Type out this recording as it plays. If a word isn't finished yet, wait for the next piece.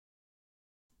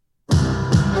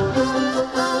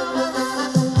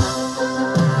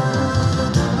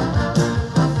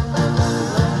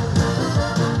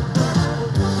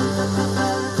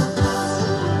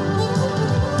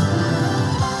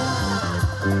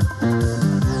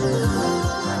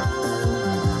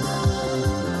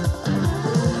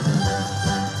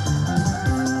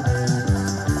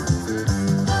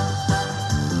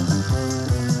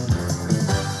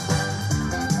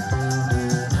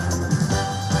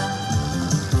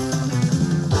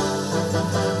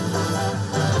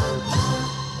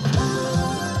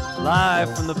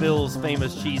Live from the Bills'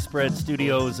 famous cheese spread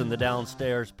studios in the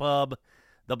downstairs pub,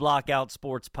 the Blockout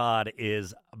Sports Pod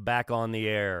is back on the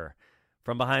air.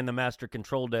 From behind the master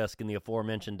control desk in the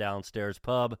aforementioned downstairs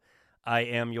pub, I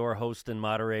am your host and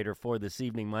moderator for this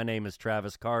evening. My name is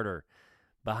Travis Carter.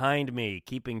 Behind me,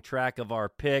 keeping track of our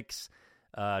picks,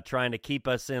 trying to keep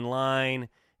us in line,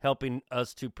 helping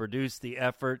us to produce the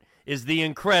effort, is the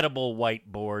incredible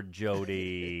whiteboard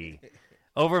Jody.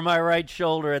 Over my right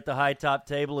shoulder at the high top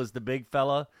table is the big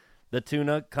fella, the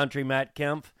Tuna, Country Matt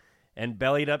Kempf, and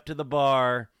bellied up to the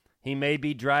bar. He may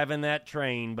be driving that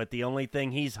train, but the only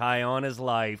thing he's high on is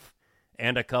life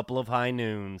and a couple of high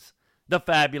noons. The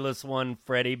fabulous one,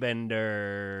 Freddie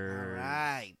Bender. All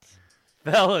right.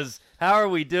 Fellas, how are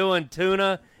we doing,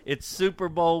 Tuna? It's Super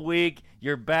Bowl week.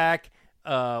 You're back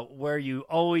where you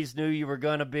always knew you were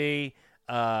going to be.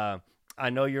 I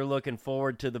know you're looking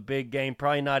forward to the big game,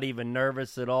 probably not even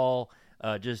nervous at all,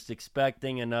 just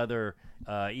expecting another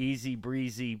easy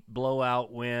breezy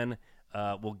blowout win.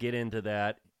 We'll get into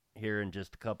that here in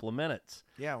just a couple of minutes.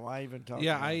 Yeah, why even talk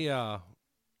Yeah, about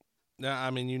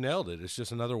I mean, you nailed it. It's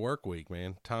just another work week,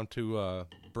 man. Time to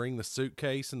bring the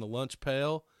suitcase and the lunch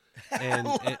pail and,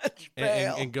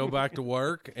 and go back to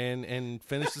work and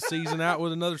finish the season out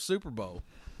with another Super Bowl.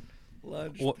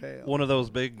 lunch pail. One of those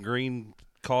big green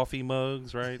coffee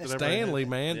mugs, right? that Stanley,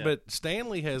 man. Yeah. But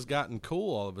Stanley has gotten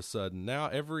cool all of a sudden. Now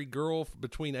every girl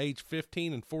between age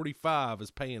 15 and 45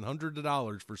 is paying hundreds of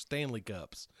dollars for Stanley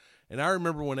cups. And I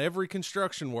remember when every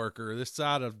construction worker this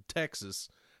side of Texas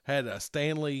had a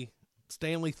Stanley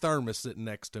thermos sitting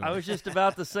next to him. I was just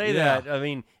about to say Yeah. that. I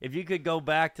mean, if you could go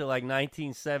back to like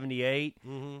 1978,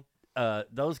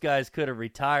 those guys could have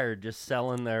retired just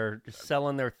selling their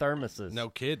thermoses. No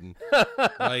kidding.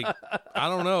 Like, I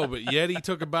don't know, but Yeti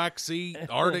took a back seat.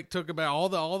 Arctic took a back. All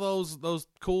those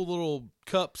cool little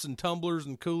cups and tumblers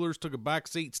and coolers took a back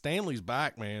seat. Stanley's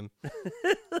back, man.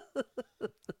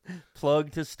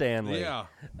 Plug to Stanley.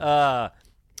 Yeah.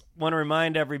 Want to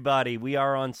remind everybody, we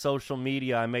are on social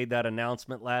media. I made that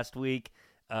announcement last week.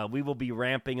 We will be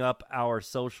ramping up our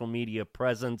social media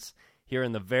presence here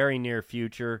in the very near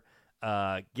future.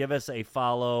 Give us a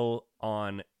follow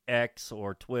on X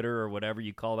or Twitter or whatever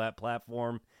you call that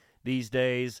platform these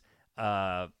days.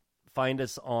 Find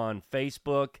us on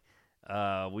Facebook.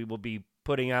 We will be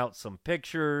putting out some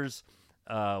pictures.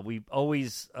 We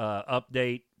always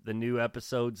update the new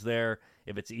episodes there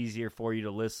if it's easier for you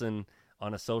to listen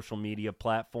on a social media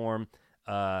platform.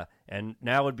 And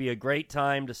now would be a great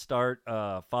time to start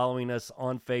following us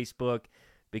on Facebook,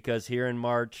 because here in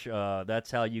March,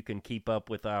 that's how you can keep up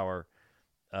with our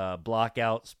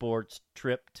Blockout Sports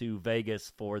trip to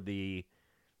Vegas for the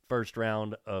first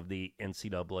round of the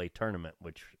NCAA tournament,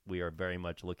 which we are very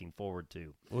much looking forward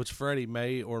to. Which Freddie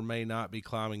may or may not be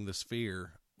climbing the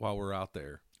Sphere while we're out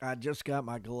there. I just got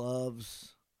my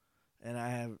gloves, and I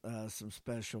have some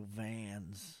special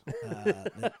Vans.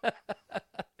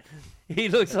 He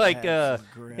looks like he looks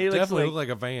Definitely like, look like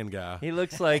a van guy. he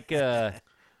looks like Freddie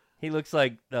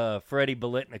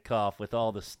Bolitnikoff with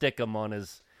all the stickum on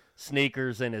his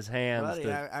sneakers and his hands.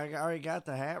 Buddy, I already got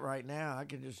the hat right now. I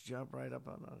can just jump right up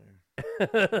on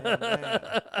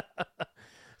there.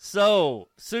 So,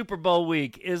 Super Bowl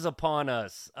week is upon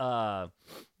us. The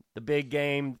big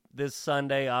game this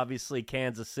Sunday, obviously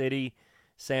Kansas City,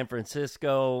 San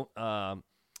Francisco.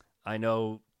 I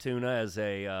know Tuna as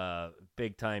a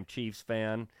big-time Chiefs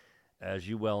fan, as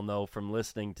you well know from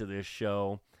listening to this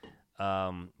show.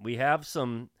 We have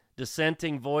some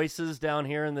dissenting voices down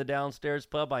here in the downstairs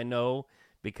pub, I know,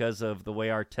 because of the way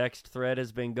our text thread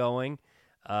has been going.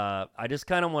 I just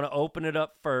kind of want to open it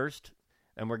up first,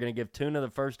 and we're going to give Tuna the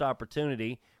first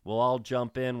opportunity. We'll all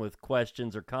jump in with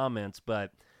questions or comments,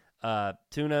 but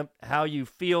Tuna, how you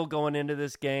feel going into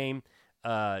this game?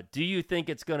 Do you think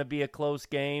it's going to be a close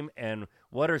game, and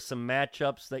what are some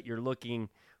matchups that you're looking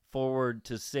forward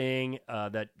to seeing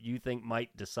that you think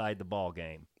might decide the ball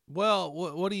game? Well,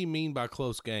 what do you mean by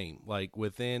close game? Like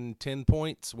within 10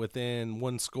 points, within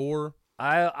one score?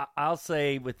 I'll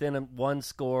say within one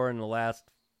score in the last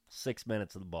 6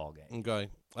 minutes of the ball game. Okay.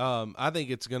 I think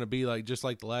it's going to be just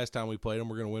like the last time we played them.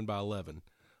 We're going to win by 11.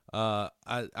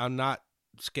 I'm not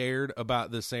scared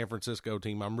about this San Francisco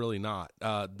team. I'm really not.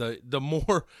 The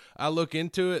more I look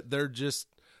into it, they're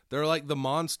like the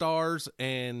Monstars,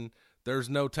 and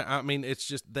there's no time. I mean, it's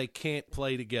just they can't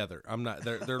play together.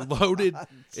 They're loaded at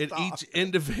each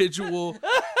individual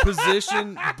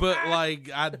position, but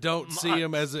I don't see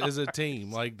them as a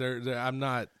team. I'm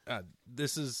not.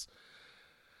 This is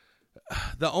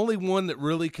the only one that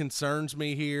really concerns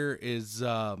me here is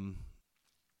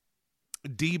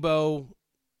Debo.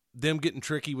 Them getting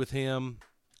tricky with him.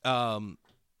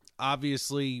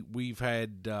 Obviously, we've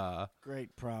had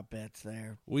great prop bets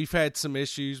there. We've had some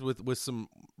issues with some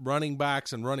running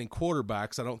backs and running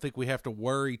quarterbacks. I don't think we have to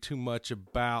worry too much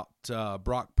about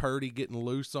Brock Purdy getting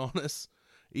loose on us,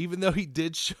 even though he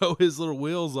did show his little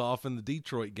wheels off in the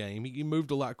Detroit game. He moved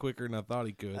a lot quicker than I thought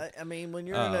he could. I mean, when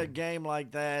you're in a game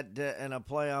like that, in a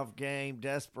playoff game,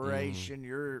 desperation,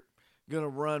 you're going to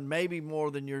run maybe more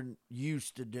than you're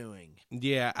used to doing.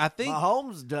 Yeah, I think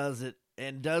Mahomes does it.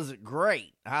 And does it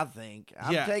great, I think.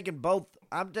 I'm taking both.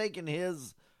 I'm taking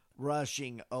his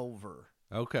rushing over.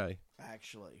 Okay.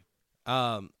 Actually.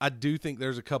 I do think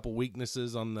there's a couple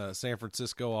weaknesses on the San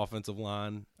Francisco offensive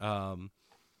line. The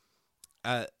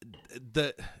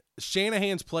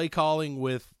Shanahan's play calling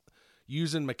with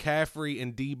using McCaffrey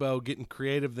and Debo, getting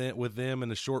creative with them in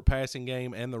the short passing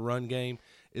game and the run game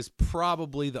is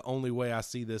probably the only way I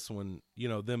see this one,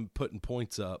 them putting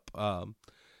points up.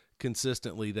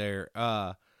 Consistently there.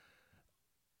 You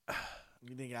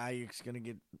think Ayuk's going to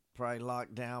get probably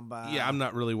locked down by? Yeah, I'm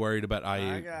not really worried about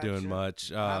Ayuk doing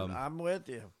much. I'm with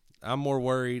you. I'm more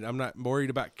worried. I'm not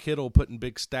worried about Kittle putting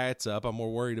big stats up. I'm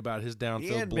more worried about his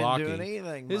downfield blocking. Been doing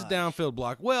anything his much. Downfield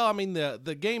block. Well, I mean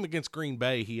the game against Green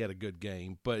Bay, he had a good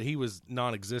game, but he was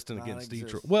non-existent against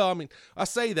Detroit. Well, I mean I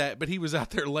say that, but he was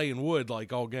out there laying wood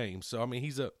like all game. So I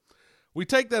mean we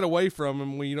take that away from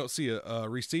him when you don't see a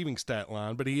receiving stat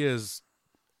line, but he is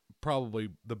probably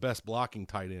the best blocking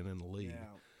tight end in the league.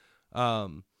 Yeah.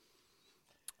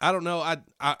 I don't know. I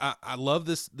love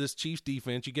this Chiefs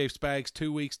defense. You gave Spags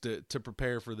 2 weeks to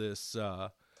prepare for this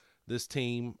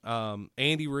team.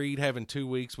 Andy Reid having 2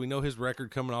 weeks. We know his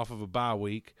record coming off of a bye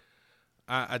week.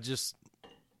 I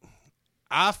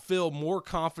feel more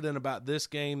confident about this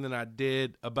game than I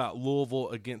did about Louisville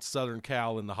against Southern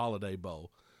Cal in the Holiday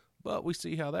Bowl. But we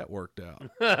see how that worked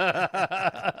out.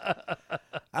 I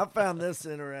found this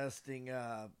interesting.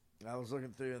 I was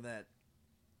looking through that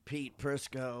Pete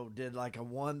Prisco did like a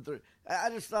 1 through. I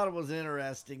just thought it was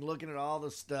interesting looking at all the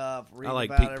stuff. I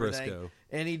like about Pete everything. Prisco.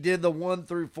 And he did the 1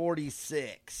 through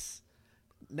 46.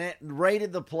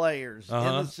 Rated the players in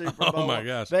the Super Bowl. Oh, my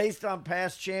gosh. Based on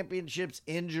past championships,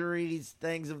 injuries,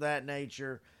 things of that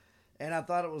nature. And I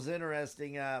thought it was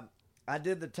interesting. I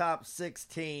did the top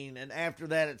 16, and after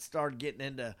that it started getting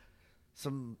into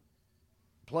some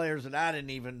players that I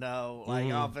didn't even know,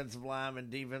 like offensive linemen,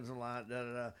 defensive line,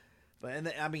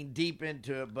 But I mean deep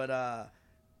into it. But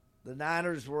the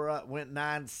Niners went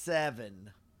 9-7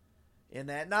 in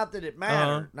that. Not that it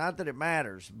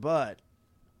matters, but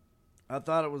I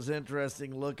thought it was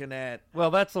interesting looking at.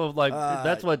 Well, that's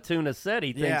what Tuna said.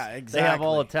 He thinks they have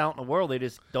all the talent in the world. They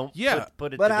just don't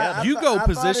put it together. You go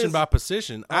position by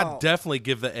position. I definitely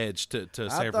give the edge to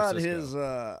San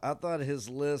Francisco. I thought his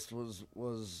list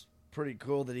was pretty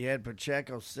cool that he had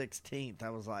Pacheco 16th. I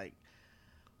was like,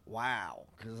 wow,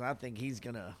 because I think he's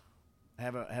gonna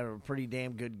have a pretty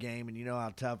damn good game, and you know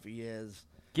how tough he is.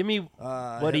 Give me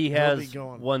what he has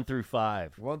 1 through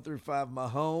 5. 1 through 5.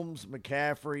 Mahomes,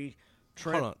 McCaffrey.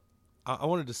 Trent. Hold on. I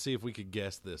wanted to see if we could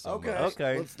guess this. Okay.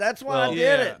 That's why I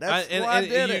did it. That's why I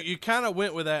did it. You kind of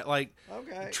went with that. Like,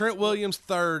 okay. Trent Williams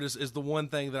third is the one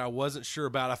thing that I wasn't sure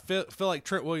about. I feel like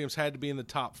Trent Williams had to be in the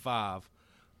top 5.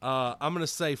 I'm going to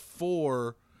say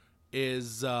 4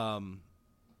 is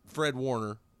Fred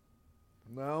Warner.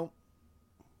 No.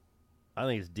 I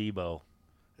think it's Debo.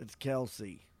 It's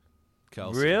Kelsey.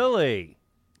 Really?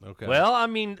 Okay. Well, I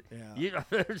mean,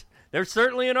 there's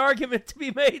certainly an argument to be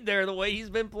made there the way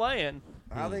he's been playing.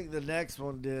 I think the next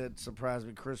one did surprise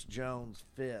me. Chris Jones,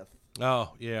 5th.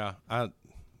 Oh, yeah.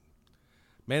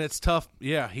 Man, it's tough.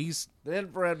 Yeah,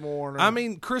 Then Fred Warner. I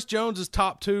mean, Chris Jones is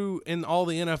top 2 in all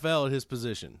the NFL at his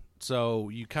position. So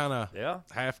you kind of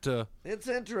have to. It's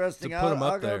interesting. To put him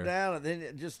up I'll go there. down and then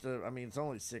it's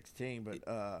only 16,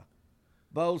 but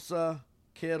Bosa,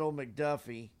 Kittle,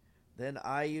 McDuffie, then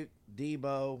Ayuk,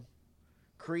 Debo,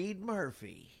 Creed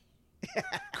Murphy.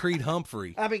 Creed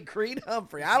Humphrey. Creed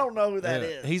Humphrey. I don't know who that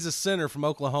is. He's a center from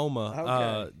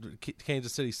Oklahoma,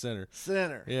 Kansas City center.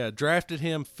 Yeah, drafted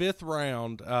him 5th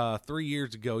round 3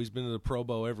 years ago. He's been to the Pro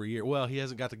Bowl every year. Well, he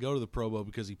hasn't got to go to the Pro Bowl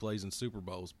because he plays in Super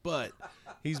Bowls, but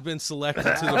he's been selected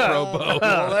to the Pro Bowl.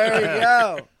 Well, there you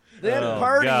go. Then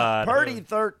Purdy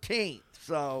 13th.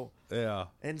 So yeah,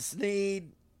 and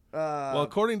Snead. Well,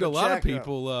 according to a lot of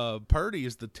people, Purdy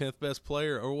is the 10th best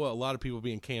player, or a lot of people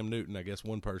being Cam Newton, I guess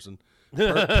one person.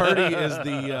 Purdy is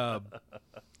the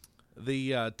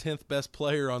 10th best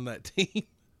player on that team.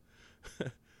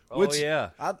 Which,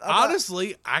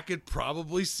 honestly, I could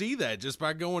probably see that just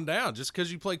by going down. Just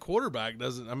because you play quarterback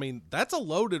doesn't. I mean, that's a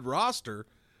loaded roster.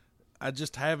 I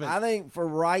just haven't. I think for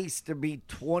Rice to be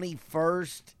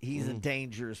 21st, he's a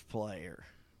dangerous player.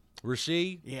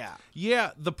 Rasheed? Yeah.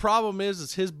 Yeah, the problem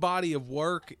is his body of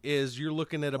work is you're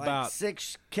looking at Like about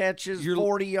 6 catches,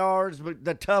 40 yards, but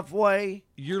the tough way.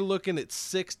 You're looking at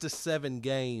 6 to 7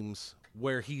 games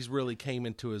where he's really came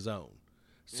into his own.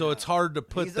 So it's hard to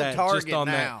put He's that a target just on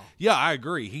now. that. Yeah, I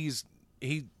agree.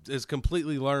 He has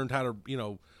completely learned how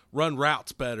to, run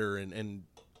routes better and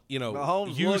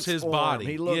Mahomes use looks his for body.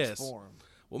 him. He looks yes. for him.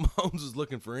 Well, Mahomes is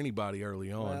looking for anybody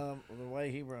early on. Well, the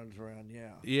way he runs around,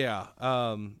 yeah. Yeah.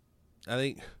 I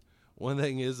think one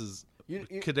thing is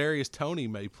Kadarius Toney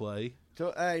may play.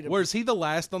 Where is he the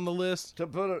last on the list? To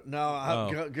put it,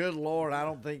 no, good Lord, I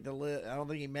don't think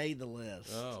he made the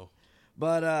list. Oh,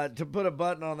 but to put a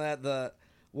button on that,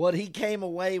 what he came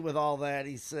away with all that,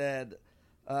 he said,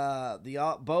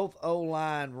 both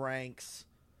O-line ranks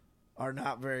are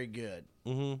not very good,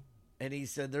 and he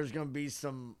said there's going to be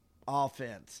some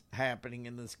offense happening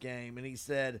in this game, and he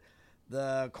said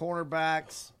the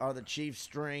cornerbacks are the chief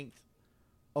strength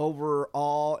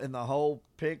overall in the whole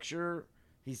picture.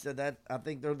 He said that I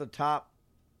think they're the top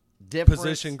difference.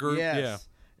 Position group, yes. yeah.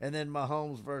 And then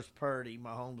Mahomes versus Purdy.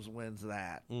 Mahomes wins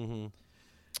that. Mm-hmm.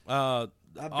 Offensive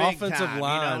Offensive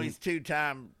line. he's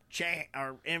 2-time champ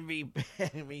or MVP.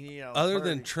 I mean, Other Purdy.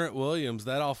 than Trent Williams,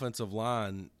 that offensive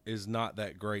line is not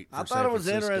that great for I thought San it was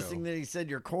Francisco. interesting that he said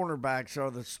your cornerbacks are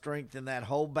the strength in that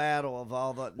whole battle of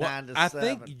all the 9 to 7. I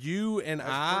think you and That's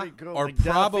I pretty cool. are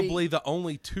McDuffie. probably the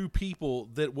only 2 people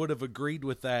that would have agreed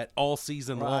with that all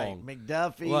season long.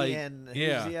 McDuffie and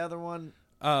who's the other one?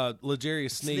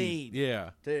 L'Jarius Sneed.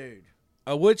 Yeah. Dude.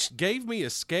 Which gave me a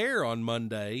scare on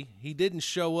Monday. He didn't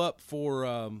show up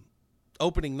for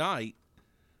opening night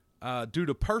due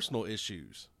to personal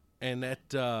issues. And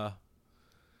that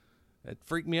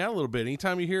freaked me out a little bit.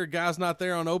 Anytime you hear a guy's not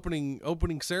there on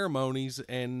opening ceremonies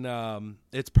and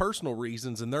it's personal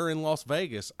reasons and they're in Las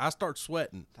Vegas, I start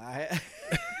sweating.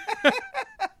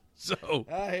 So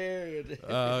I hear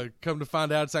it. come to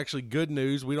find out, it's actually good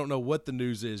news. We don't know what the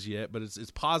news is yet, but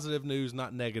it's positive news,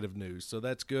 not negative news. So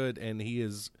that's good, and he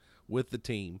is with the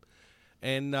team.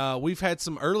 And we've had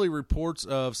some early reports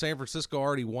of San Francisco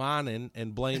already whining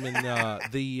and blaming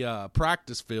the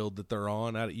practice field that they're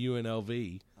on out at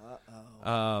UNLV.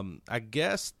 I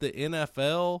guess the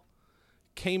NFL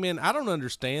came in. I don't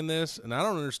understand this, and I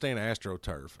don't understand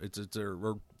AstroTurf. It's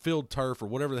or field turf or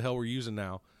whatever the hell we're using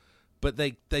now. But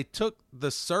they took the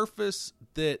surface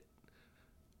that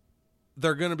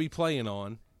they're going to be playing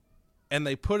on, and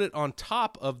they put it on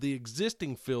top of the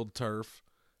existing field turf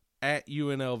at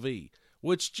UNLV,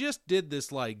 which just did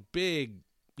this like big,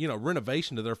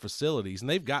 renovation to their facilities, and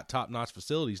they've got top-notch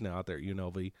facilities now out there at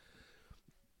UNLV.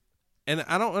 And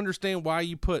I don't understand why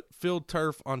you put field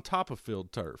turf on top of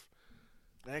field turf.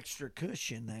 Extra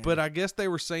cushion there. But I guess they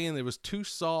were saying it was too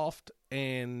soft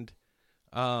and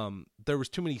there was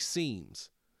too many seams.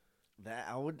 That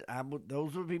I would.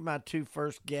 Those would be my 2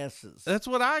 first guesses. That's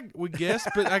what I would guess,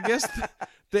 but I guess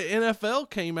the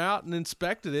NFL came out and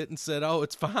inspected it and said, "Oh,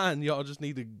 it's fine. Y'all just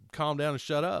need to calm down and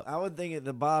shut up." I would think at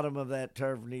the bottom of that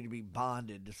turf need to be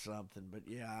bonded to something, but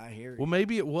yeah, I hear you. Well,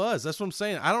 maybe it was. That's what I'm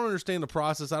saying. I don't understand the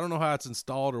process. I don't know how it's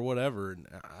installed or whatever, and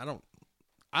I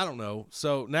don't know.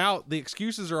 So now the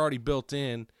excuses are already built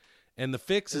in, and the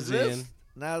fix is in.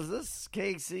 Now, is this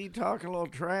KC talking a little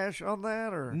trash on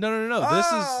that, or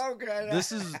No. Okay.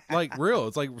 This is like real.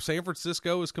 It's like San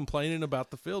Francisco is complaining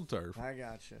about the field turf. I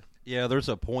gotcha. Yeah, there's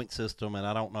a point system, and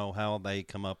I don't know how they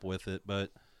come up with it,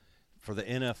 but for the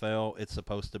NFL, it's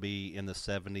supposed to be in the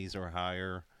 70s or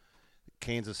higher.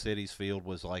 Kansas City's field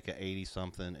was like a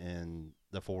 80-something, and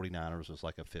the 49ers was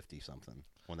like a 50-something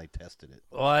when they tested it.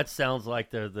 Well, that sounds like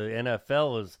the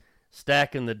NFL is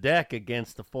stacking the deck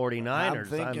against the 49ers. I'm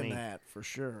thinking that for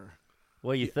sure.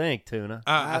 What do you think, Tuna?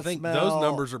 I think those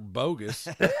numbers are bogus.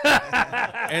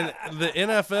 And the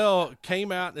NFL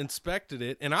came out and inspected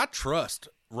it, and I trust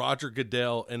Roger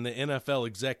Goodell and the NFL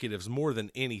executives more than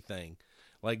anything.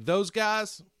 Like, those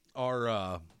guys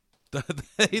are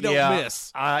they don't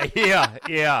miss. Yeah.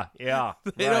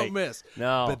 They don't miss.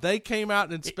 No. But they came out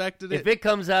and inspected it. If it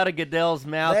comes out of Goodell's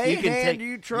mouth, They you can hand take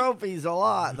you trophies a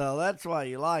lot, though. That's why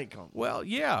you like them. Well,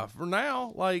 yeah, for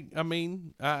now, like, I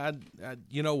mean, I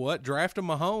you know what? Draft a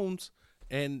Mahomes,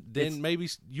 and then maybe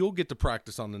you'll get to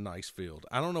practice on the nice field.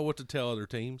 I don't know what to tell other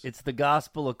teams. It's the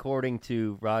gospel according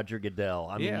to Roger Goodell.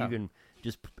 I mean, you can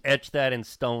just etch that in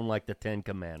stone like the 10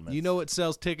 Commandments. You know what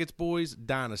sells tickets, boys?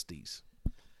 Dynasties.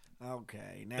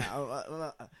 Okay,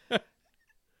 now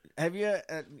have you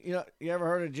you ever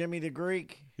heard of Jimmy the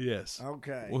Greek? Yes.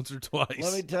 Okay, Once or twice.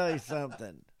 Let me tell you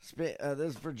something. This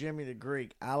is for Jimmy the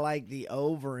Greek. I like the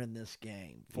over in this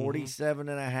game,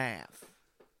 47.5.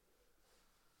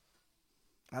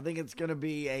 I think it's going to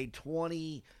be a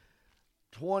 20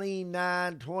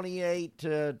 29, 28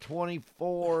 to 24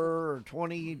 or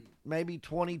 20, maybe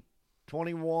 20,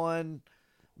 21.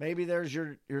 Maybe there's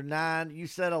your 9. You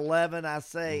said 11. I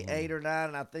say 8 or 9,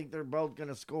 and I think they're both going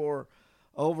to score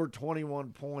over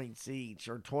 21 points each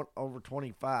or over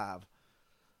 25.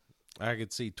 I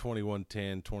could see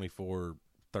 21-10,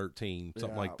 24-13,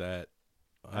 something like that.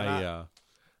 I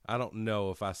don't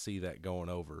know if I see that going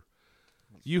over.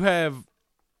 You have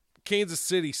Kansas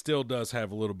City still does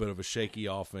have a little bit of a shaky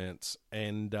offense,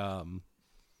 and I'm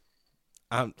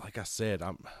like I said,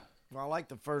 Well, I like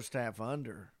the first half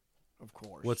under, of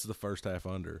course. What's the first half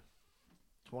under?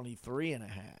 23.5.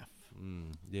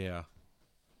 Yeah,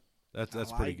 that's I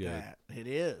pretty like good. That. It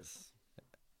is.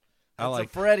 I That's like a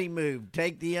Freddie move.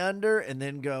 Take the under and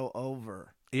then go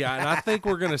over. Yeah, and I think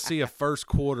we're going to see a first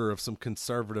quarter of some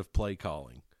conservative play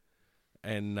calling,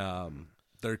 and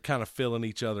they're kind of filling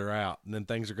each other out, and then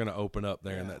things are going to open up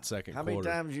there in that second quarter. How many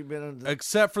times you been on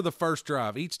Except for the first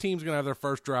drive. Each team's going to have their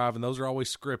first drive, and those are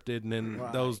always scripted, and then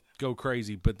those go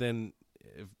crazy. But then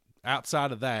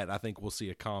outside of that, I think we'll see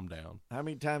a calm down. How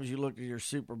many times you looked at your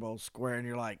Super Bowl square and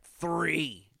you're like,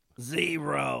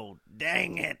 3-0,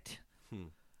 dang it.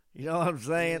 You know what I'm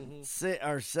saying?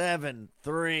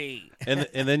 7-3. And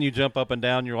then you jump up and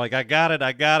down. You're like, I got it.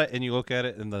 And you look at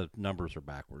it, and the numbers are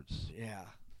backwards. Yeah.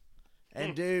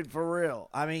 And, dude, for real,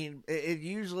 I mean, it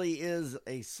usually is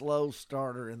a slow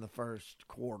starter in the first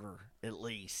quarter, at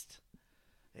least.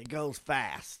 It goes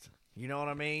fast. You know what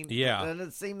I mean? Yeah. Doesn't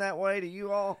it seem that way to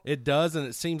you all? It does, and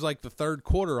it seems like the third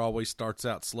quarter always starts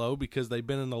out slow because they've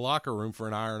been in the locker room for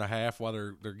an hour and a half while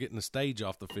they're getting the stage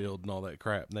off the field and all that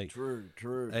crap. And True.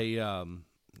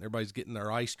 Everybody's getting their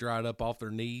ice dried up off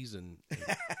their knees, and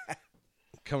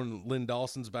coming. Lynn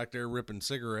Dawson's back there ripping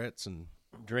cigarettes and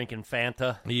drinking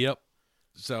Fanta. Yep.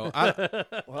 So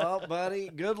well, buddy,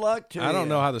 good luck to you. I don't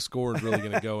know how the score is really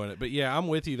going to go in it, but yeah, I'm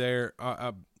with you there.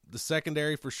 The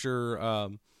secondary for sure.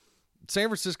 San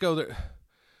Francisco,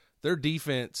 their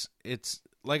defense, it's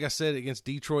like I said against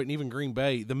Detroit and even Green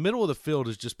Bay, the middle of the field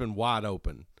has just been wide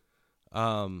open.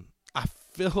 I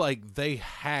feel like they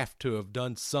have to have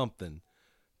done something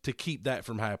to keep that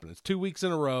from happening. It's 2 weeks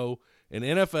in a row. In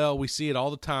NFL, we see it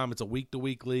all the time. It's a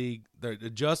week-to-week league. The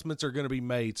adjustments are going to be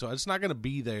made, so it's not going to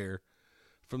be there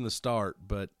from the start.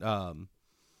 But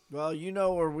well, you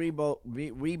know where we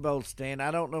both stand.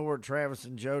 I don't know where Travis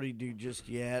and Jody do just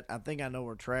yet. I think I know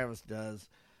where Travis does.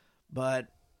 But,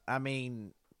 I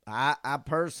mean, I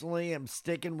personally am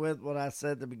sticking with what I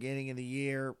said at the beginning of the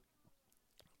year.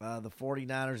 The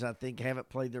 49ers, I think, haven't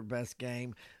played their best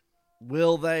game.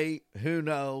 Will they? Who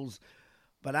knows?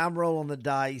 But I'm rolling the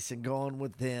dice and going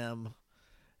with them.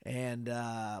 And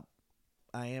I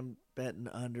am betting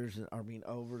overs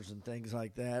and things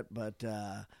like that. But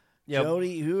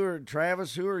Jody,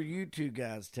 Travis, who are you two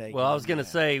guys taking? Well, I was going to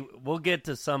say, we'll get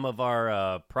to some of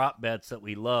our prop bets that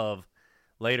we love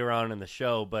later on in the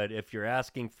show, but if you're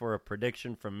asking for a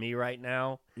prediction from me right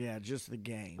now. Yeah, just the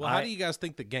game. Well, how do you guys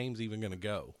think the game's even going to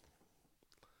go?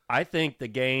 I think the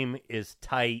game is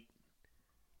tight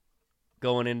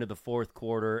going into the fourth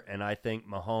quarter, and I think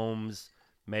Mahomes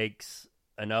makes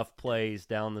enough plays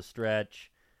down the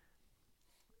stretch.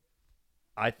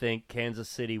 I think Kansas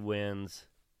City wins.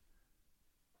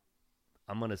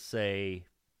 I'm going to say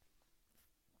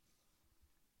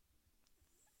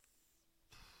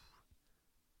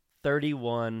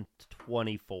 31-24.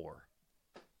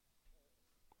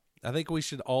 I think we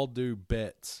should all do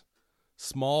bets,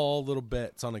 small little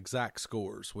bets on exact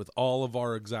scores with all of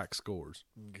our exact scores.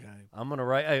 Okay. I'm going to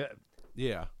write.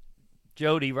 Yeah.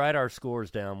 Jody, write our scores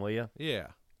down, will you? Yeah.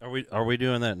 Are we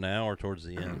doing that now or towards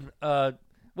the end?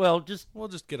 Well, we'll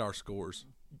just get our scores.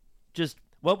 Just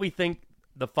what we think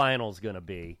the final's going to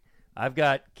be. I've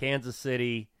got Kansas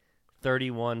City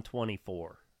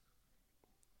 31-24.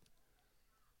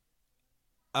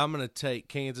 I'm going to take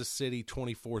Kansas City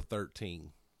 24-13.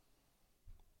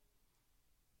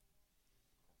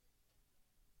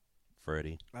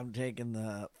 Freddie. I'm taking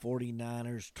the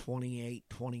 49ers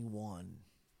 28-21.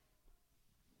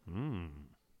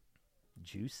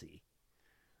 Juicy.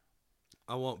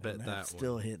 I won't bet and that that's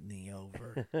still hitting the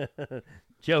over.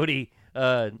 Jody,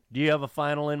 do you have a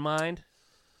final in mind?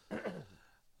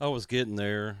 I was getting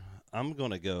there. I'm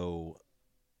going to go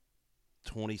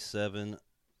 27-21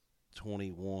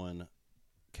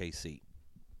 KC.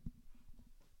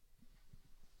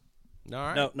 All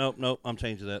right. No. I'm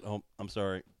changing that. Oh, I'm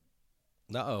sorry.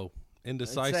 Uh-oh. It's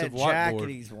Indecisive that jacket whiteboard.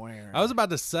 he's wearing. I was about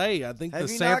to say, I think Have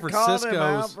the you San not called him out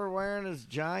Francisco's. for wearing his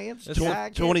Giants It's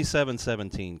jacket?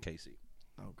 27-17 KC.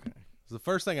 Okay. The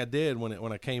first thing I did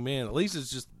when I came in, at least it's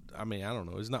just I mean, I don't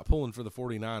know. He's not pulling for the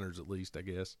 49ers, at least, I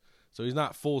guess. So he's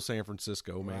not full San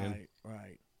Francisco, man.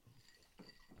 Right.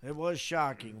 It was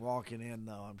shocking walking in,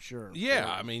 though, I'm sure. Yeah,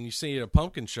 I mean, you see a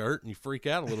pumpkin shirt and you freak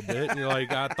out a little bit, and you're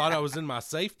like, I thought I was in my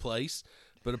safe place,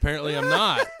 but apparently I'm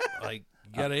not. Like,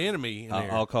 you got an enemy in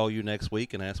there. I'll call you next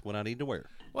week and ask what I need to wear.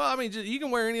 Well, I mean, you can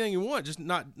wear anything you want, just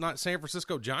not San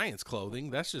Francisco Giants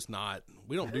clothing. That's just not.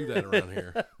 We don't do that around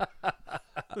here.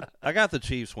 I got the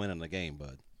Chiefs winning the game,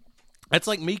 bud. That's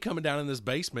like me coming down in this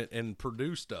basement and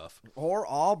Purdue stuff. Or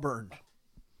Auburn.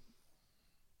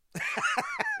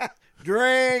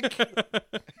 Drink.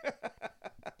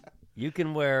 You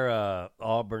can wear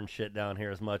Auburn shit down here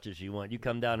as much as you want. You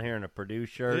come down here in a Purdue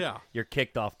shirt, you're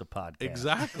kicked off the podcast.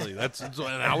 Exactly. That's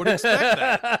I would expect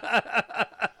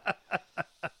that.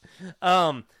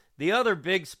 The other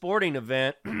big sporting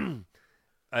event,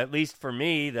 at least for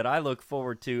me, that I look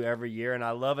forward to every year, and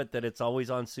I love it that it's always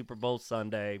on Super Bowl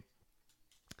Sunday.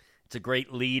 It's a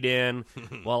great lead-in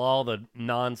while all the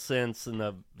nonsense and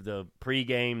the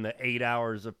pregame, the 8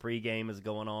 hours of pregame is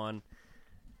going on,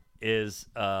 is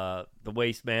the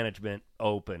Waste Management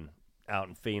Open out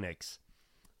in Phoenix.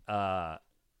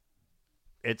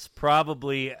 It's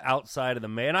probably outside of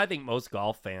and I think most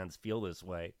golf fans feel this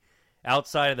way.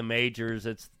 Outside of the majors,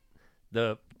 it's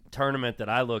the tournament that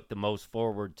I look the most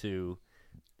forward to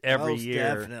every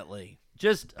year. Definitely.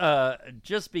 Just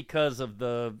because of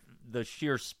the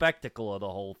sheer spectacle of the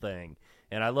whole thing.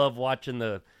 And I love watching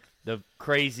the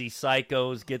crazy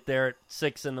psychos get there at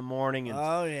 6 a.m.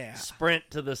 and sprint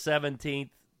to the 17th,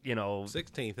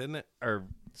 16th, isn't it? Or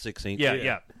 16th.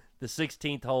 Yeah. The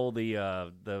 16th hole,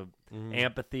 the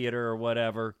amphitheater or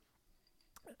whatever.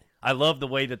 I love the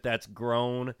way that's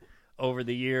grown over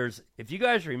the years. If you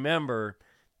guys remember,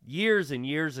 years and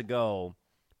years ago,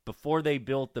 before they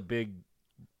built the big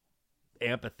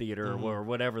amphitheater or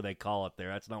whatever they call it there.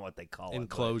 That's not what they call it.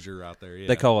 Enclosure out there, yeah.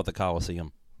 They call it the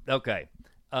Coliseum. Okay.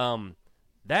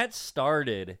 That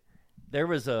started, there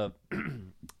was a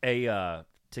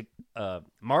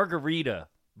margarita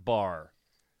bar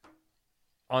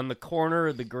on the corner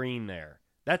of the green there.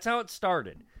 That's how it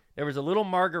started. There was a little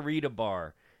margarita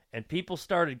bar, and people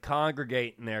started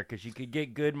congregating there because you could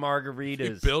get good margaritas.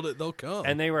 You build it, they'll come.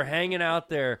 And they were hanging out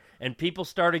there, and people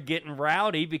started getting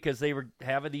rowdy because they were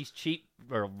having these cheap,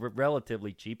 or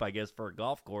relatively cheap, I guess, for a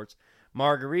golf course,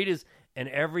 margaritas. And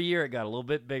every year it got a little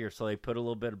bit bigger, so they put a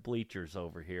little bit of bleachers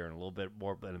over here and a little bit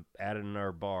more, added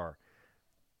another bar.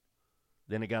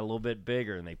 Then it got a little bit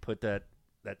bigger, and they put that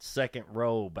second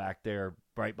row back there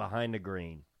right behind the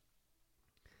green.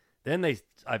 Then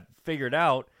I figured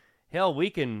out, hell, we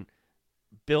can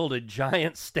build a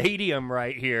giant stadium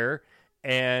right here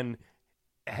and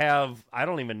have, I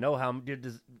don't even know how,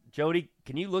 Jody,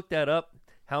 can you look that up?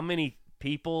 How many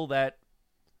people that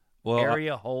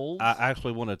area holds? I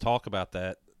actually want to talk about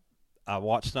that. I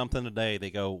watched something today. They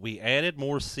go, we added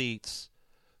more seats,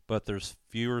 but there's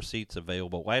fewer seats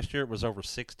available. Last year it was over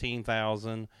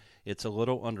 16,000. It's a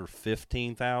little under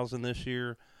 15,000 this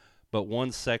year. But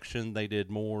one section they did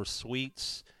more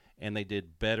suites, and they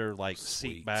did better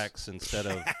seat backs instead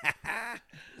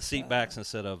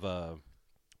of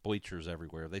bleachers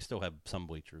everywhere. They still have some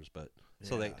bleachers, but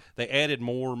so they added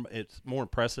more. It's more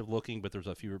impressive looking, but there's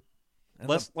a fewer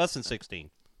less than 16.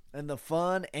 And the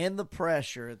fun and the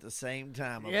pressure at the same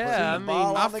time. Yeah,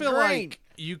 I feel like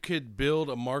you could build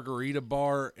a margarita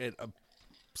bar at a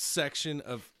section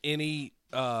of any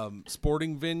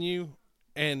sporting venue,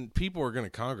 and people are going to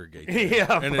congregate there.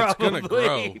 Yeah, and probably, it's going to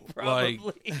grow.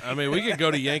 Probably. We could go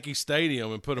to Yankee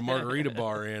Stadium and put a margarita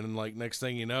bar in, and next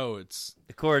thing you know, it's.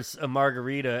 Of course, a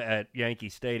margarita at Yankee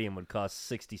Stadium would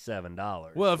cost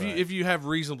 $67. Well, if you have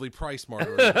reasonably priced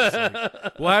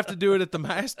margaritas, we'll have to do it at the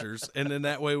Masters, and then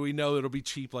that way we know it'll be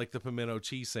cheap, like the pimento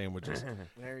cheese sandwiches.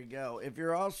 There you go. If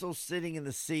you're also sitting in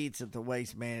the seats at the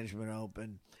Waste Management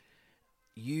Open,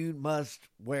 you must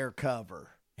wear cover.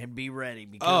 And be ready,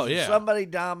 because if somebody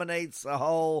dominates the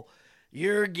hole,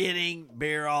 you're getting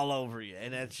beer all over you,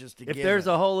 and that's just a given. If there's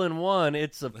a hole-in-one,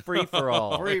 it's a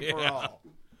free-for-all. Free-for-all.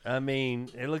 I mean,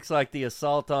 it looks like the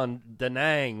assault on Da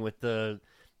Nang with the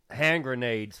hand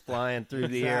grenades flying through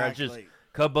the air. It's just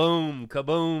kaboom,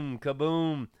 kaboom,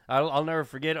 kaboom. I'll never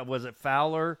forget, was it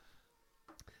Fowler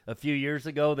a few years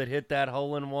ago that hit that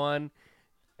hole-in-one?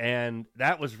 And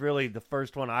that was really the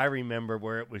first one I remember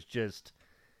where it was just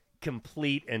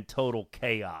complete and total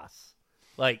chaos.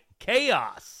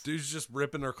 Chaos. Dudes just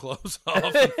ripping their clothes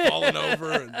off and falling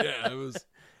over, and it was.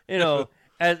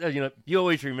 You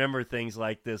always remember things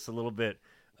like this a little bit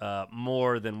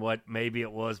more than what maybe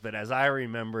it was, but as I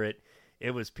remember it,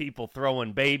 it was people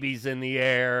throwing babies in the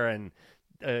air and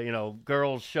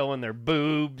girls showing their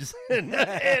boobs, and,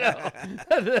 like,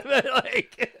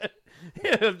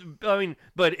 I mean,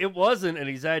 but it wasn't an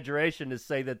exaggeration to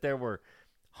say that there were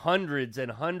hundreds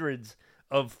and hundreds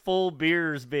of full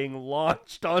beers being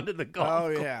launched onto the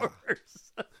golf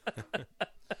course.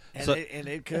 And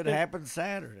it could happen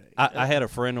Saturday. I had a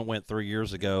friend that went 3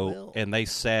 years ago, and they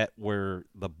sat where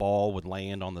the ball would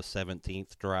land on the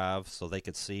 17th drive so they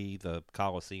could see the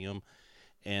Coliseum.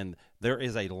 And there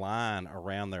is a line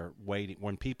around there waiting.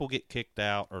 When people get kicked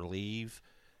out or leave,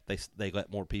 they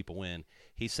let more people in.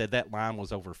 He said that line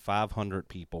was over 500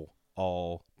 people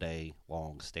all day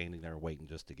long standing there waiting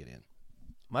just to get in.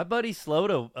 My buddy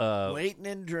Slota, waiting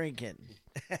and drinking.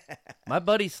 My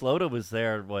buddy Slota was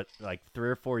there, like 3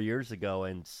 or 4 years ago,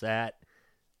 and sat.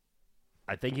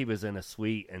 I think he was in a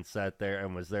suite and sat there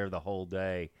and was there the whole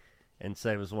day, and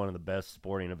said it was one of the best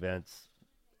sporting events,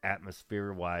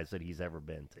 atmosphere-wise, that he's ever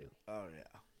been to. Oh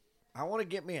yeah, I want to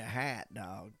get me a hat,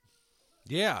 dog.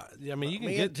 Yeah, I mean, you can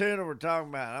me get. and Tuna were talking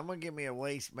about it. I'm gonna get me a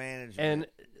waste management and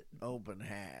open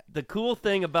hat. The cool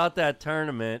thing about that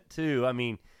tournament too, I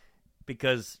mean,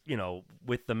 because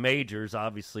with the majors,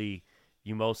 obviously,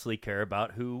 you mostly care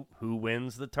about who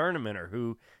wins the tournament or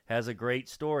who has a great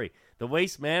story. The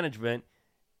waste management,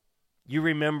 you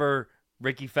remember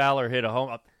Ricky Fowler hit a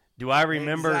home. Do I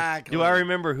remember? Exactly. Do I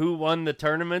remember who won the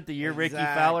tournament the year Ricky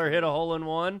Fowler hit a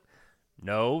hole-in-one?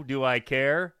 No. Do I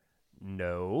care?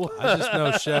 No. I just know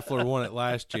Scheffler won it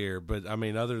last year, but I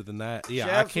mean, other than that,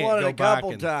 I can't won go it a back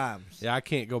couple times. Yeah, I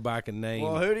can't go back and name.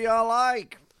 Well, who do y'all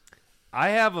like? I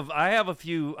have a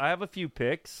few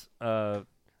picks.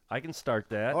 I can start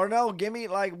that. Or no, give me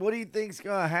what do you think's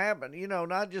gonna happen?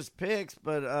 Not just picks,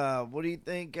 but what do you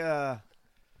think?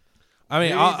 I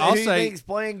mean, I'll say he's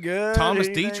playing good. Thomas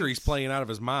Dietrich's playing out of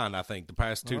his mind. I think the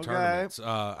past two tournaments.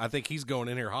 I think he's going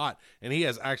in here hot, and he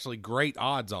has actually great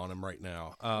odds on him right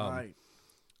now. Right.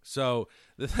 So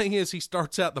the thing is, he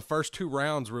starts out the first 2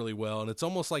 rounds really well, and it's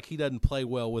almost like he doesn't play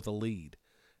well with a lead,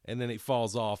 and then he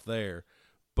falls off there.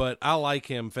 But I like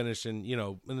him finishing,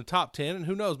 in the top 10, and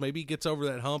who knows, maybe he gets over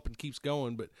that hump and keeps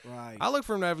going. But I look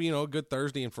for him to have, a good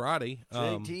Thursday and Friday.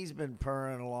 JT's been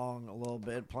purring along a little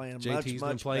bit, playing JT's much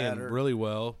been playing better. really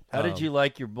well. How did you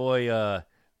like your boy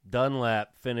Dunlap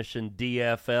finishing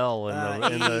DFL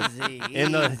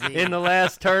in the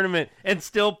last tournament and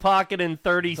still pocketing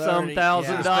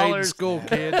 $30,000? School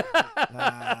kid.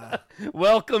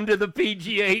 Welcome to the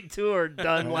PGA Tour,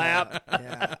 Dunlap.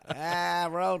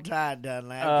 Roll Tide,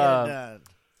 Dunlap. Get it done.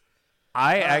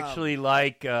 I actually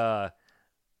like. You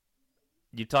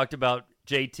talked about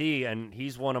JT, and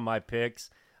he's one of my picks.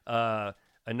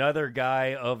 Another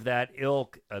guy of that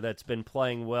ilk that's been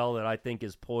playing well that I think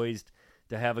is poised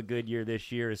to have a good year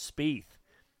this year is Spieth.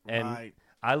 And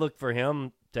I look for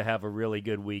him to have a really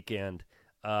good weekend.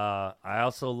 I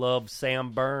also love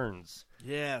Sam Burns.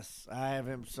 Yes, I have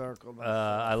him circled.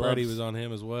 Freddie was on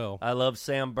him as well. I love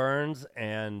Sam Burns,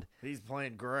 and he's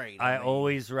playing great. I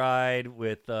always ride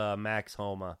with Max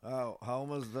Homa. Oh,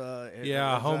 Homa's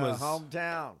Homa's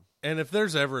hometown. And if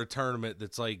there's ever a tournament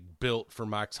that's built for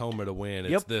Max Homa to win,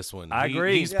 it's this one. I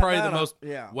agree. He's probably the most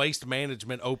waste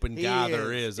management open guy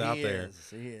there is out there.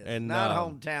 He is. And not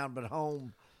hometown, but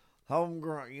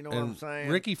homegrown. You know what I'm saying?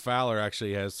 Ricky Fowler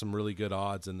actually has some really good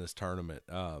odds in this tournament.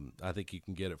 I think you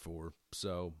can get it for.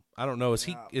 So I don't know. Is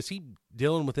he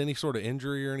dealing with any sort of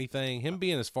injury or anything? Him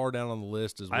being as far down on the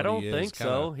list as I don't think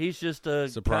so. He's just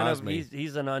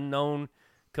he's an unknown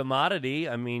commodity.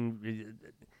 I mean,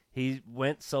 he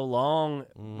went so long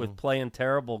with playing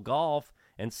terrible golf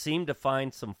and seemed to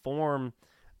find some form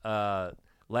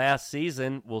last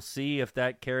season. We'll see if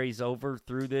that carries over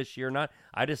through this year or not.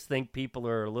 I just think people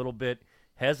are a little bit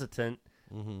hesitant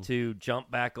to jump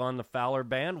back on the Fowler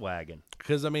bandwagon.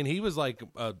 Because, I mean, he was like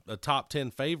a top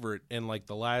 10 favorite in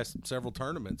the last several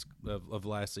tournaments of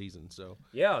last season. So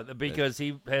yeah, because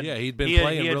he'd been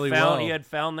playing really well. He had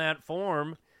found that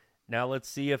form. Now let's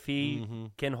see if he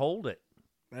can hold it.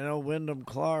 I know Wyndham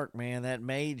Clark, man, that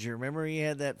major. Remember he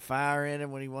had that fire in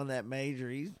him when he won that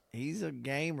major? He's a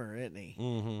gamer, isn't he?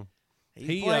 Mm-hmm.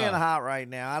 He's playing hot right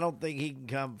now. I don't think he can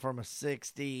come from a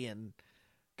 60 and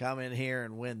come in here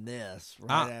and win this.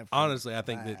 Honestly, I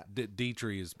think that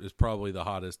Dietrich is probably the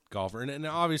hottest golfer. And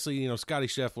obviously, Scotty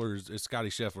Scheffler is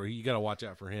Scotty Scheffler. You got to watch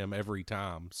out for him every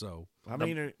time. So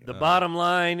the bottom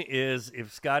line is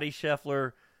if Scotty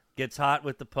Scheffler gets hot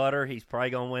with the putter, he's probably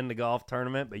going to win the golf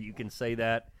tournament, but you can say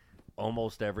that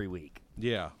almost every week.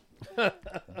 Yeah. The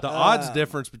odds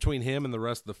difference between him and the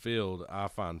rest of the field I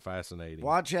find fascinating.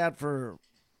 Watch out for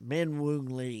Min-Woo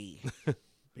Lee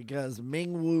because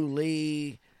Min-Woo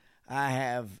Lee, I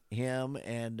have him,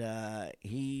 and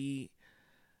he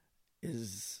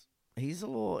he's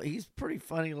pretty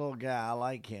funny little guy. I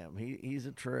like him. He's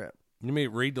a trip. You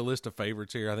mean read the list of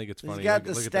favorites here? I think it's funny. He's got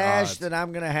the look stash at the that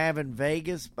I'm going to have in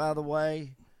Vegas, by the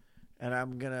way, and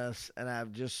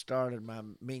I've just started my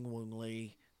Ming Woon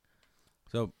Lee.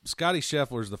 So Scotty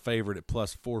Scheffler's the favorite at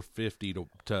plus 450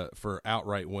 for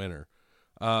outright winner.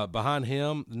 Behind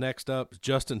him, next up,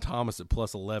 Justin Thomas at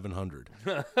plus 1,100.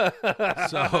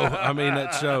 So, I mean,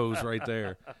 that shows right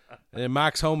there. And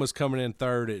Max Homa's coming in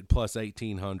third at plus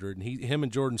 1,800. And him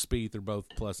and Jordan Spieth are both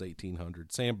plus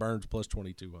 1,800. Sam Burns plus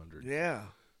 2,200. Yeah.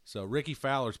 So Ricky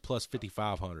Fowler's plus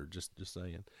 5,500, just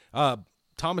saying.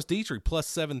 Thomas Dietrich plus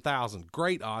 7,000.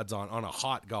 Great odds on a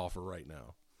hot golfer right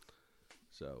now.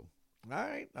 So. All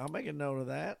right, I'll make a note of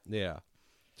that. Yeah.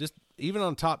 Just even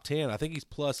on top 10, I think he's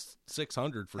plus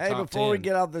 600 for top 10. Hey, before we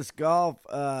get off this golf,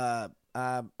 I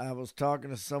was talking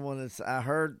to someone I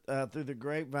heard through the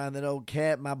grapevine that old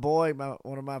cat, my boy,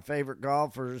 one of my favorite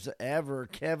golfers ever,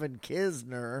 Kevin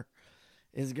Kisner,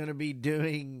 is going to be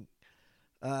doing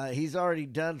he's already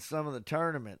done some of the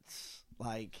tournaments.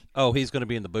 He's going to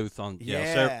be in the booth on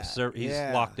he's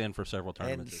locked in for several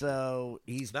tournaments. And so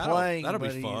he's playing. That'll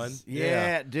be fun.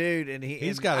 Yeah, dude, and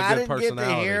he's got a good personality. I didn't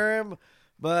get to hear him,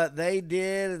 but they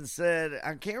did and said,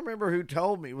 I can't remember who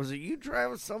told me. Was it you,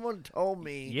 Travis? Someone told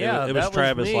me. Yeah, it was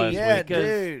Travis me. last week. Yeah,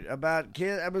 dude, about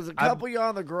kids. It was a couple of you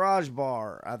on the garage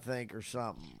bar, I think, or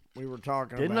something. We were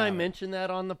talking about. Didn't I mention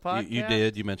that on the podcast? You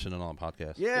did. You mentioned it on the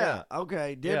podcast. Yeah.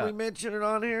 Okay. Did we mention it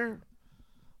on here?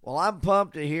 Well, I'm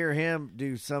pumped to hear him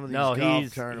do some of these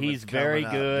golf tournaments. He's very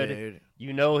up, good. Dude.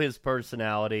 You know his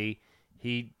personality.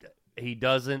 He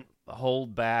doesn't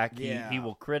hold back. Yeah. He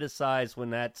will criticize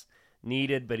when that's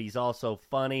needed, but he's also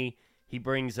funny. He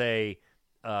brings a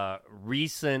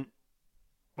recent.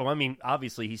 Well, I mean,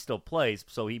 obviously he still plays,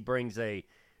 so he brings a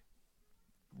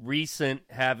recent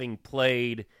having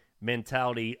played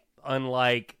mentality,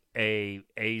 unlike a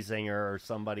Azinger or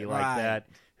somebody like that.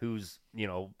 Who's,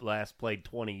 last played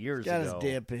 20 years ago. Got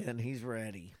his dip in. He's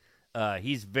ready.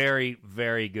 He's very,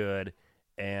 very good,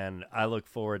 and I look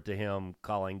forward to him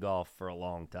calling golf for a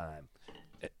long time.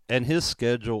 And his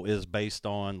schedule is based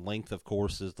on length of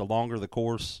courses. The longer the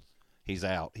course, he's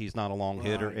out. He's not a long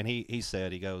hitter. And he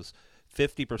said, he goes,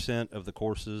 50% of the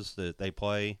courses that they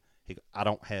play,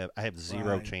 I have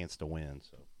zero chance to win.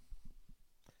 So.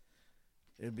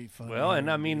 It'd be fun. Well, and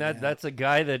I mean that's a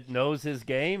guy that knows his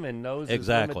game and knows his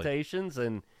limitations,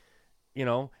 and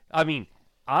I mean,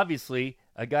 obviously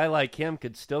a guy like him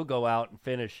could still go out and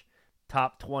finish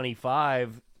top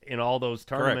 25 in all those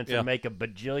tournaments and make $1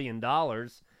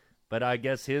 bajillion. But I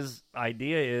guess his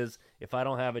idea is, if I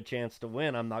don't have a chance to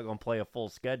win, I'm not going to play a full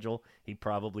schedule. He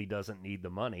probably doesn't need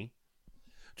the money.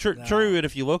 True. And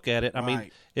if you look at it, I mean,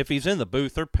 if he's in the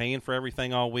booth, they're paying for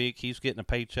everything all week. He's getting a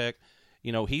paycheck.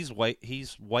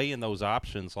 He's weighing those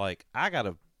options like, I got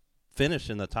to finish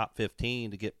in the top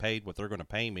 15 to get paid what they're going to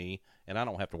pay me, and I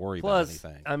don't have to worry about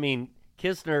anything. I mean,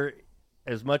 Kisner,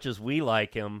 as much as we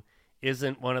like him,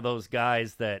 isn't one of those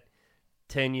guys that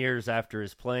 10 years after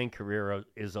his playing career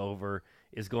is over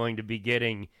is going to be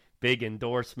getting big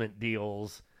endorsement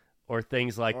deals or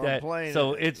things like that.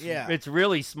 So it's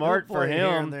really smart for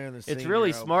him. It's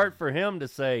really smart for him to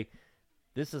say,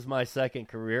 this is my second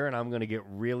career, and I'm going to get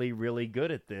really, really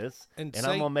good at this, and I'm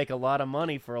going to make a lot of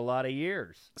money for a lot of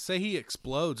years. Say he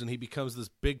explodes and he becomes this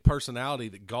big personality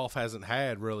that golf hasn't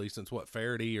had really since,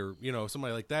 Faraday or,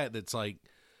 somebody like that that's like,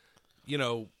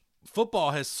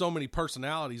 football has so many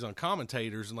personalities on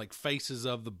commentators and, like, faces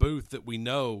of the booth that we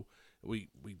know we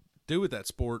do with that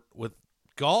sport. With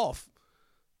golf,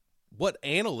 what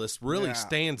analyst really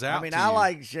stands out to you? I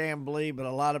like Chambly, but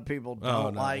a lot of people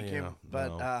don't like him.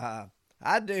 But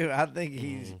I do. I think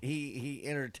he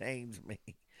entertains me.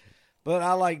 But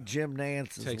I like Jim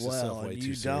Nance as Takes well. Himself way and too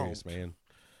you serious, don't, man.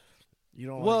 You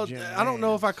don't. Well, like Jim I don't know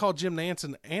Nance. if I call Jim Nance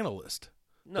an analyst.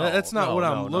 No, that's not what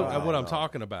I'm no.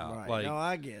 talking about. Right. Like, no,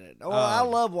 I get it. Well, I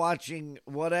love watching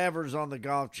whatever's on the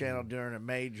Golf Channel during a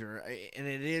major, and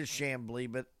it is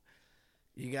Chambly, but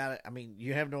you got it. I mean,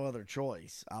 you have no other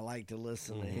choice. I like to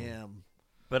listen to him.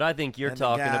 But I think you're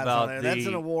talking about that's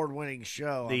an award-winning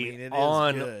show. The I mean, it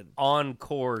is good.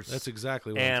 On-course. That's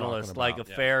exactly what analysts I'm talking like about.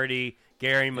 a Faraday,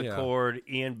 Gary McCord,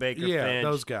 Ian Baker Finch,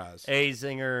 those guys,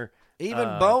 Azinger.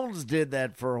 Even Bones did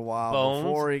that for a while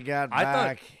before he got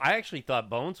back. I actually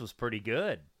thought Bones was pretty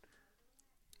good.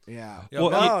 Yeah.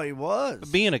 Well, he was.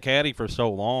 Being a caddy for so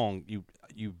long,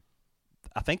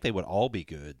 I think they would all be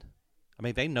good. I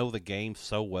mean, they know the game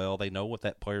so well. They know what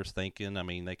that player's thinking. I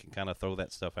mean, they can kind of throw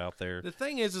that stuff out there. The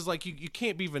thing is like you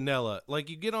can't be vanilla.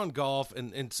 Like, you get on golf,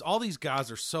 and all these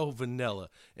guys are so vanilla.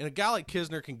 And a guy like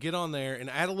Kisner can get on there and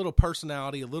add a little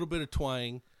personality, a little bit of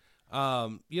twang.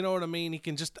 You know what I mean? He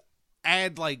can just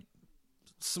add like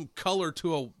some color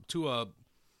to a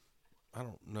I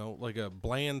don't know, like a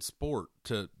bland sport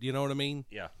to, you know what I mean?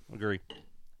 Yeah, agree.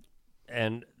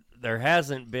 And there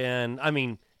hasn't been, I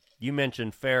mean, you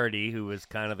mentioned Faraday, who was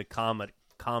kind of the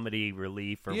comedy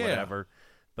relief or whatever.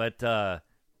 But,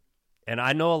 and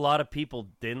I know a lot of people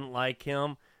didn't like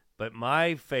him, but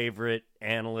my favorite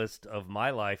analyst of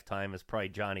my lifetime is probably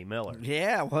Johnny Miller.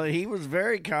 Yeah, well, he was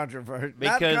very controversial.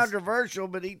 Not controversial,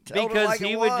 but he told it like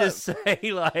he it would was. just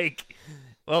say like,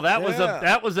 well, that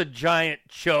was a giant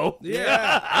choke.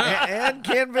 Yeah, and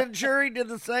Ken Venturi did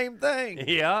the same thing.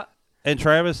 Yeah. And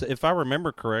Travis, if I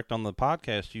remember correct on the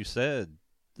podcast, you said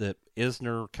that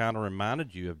Isner kind of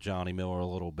reminded you of Johnny Miller a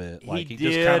little bit. Like he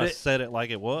just kind of said it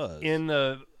like it was.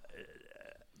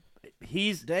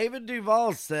 David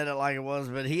Duvall said it like it was,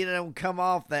 but he didn't come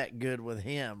off that good with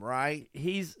him, right?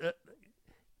 He's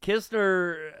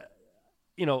Kisner.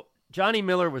 Johnny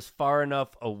Miller was far enough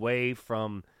away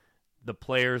from the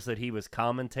players that he was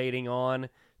commentating on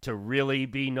to really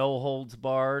be no holds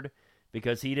barred,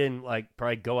 because he didn't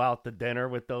probably go out to dinner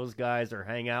with those guys or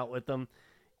hang out with them.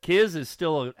 Kiz is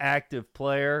still an active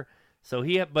player, so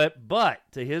but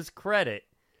to his credit,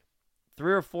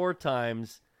 3 or 4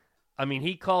 times. I mean,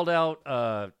 he called out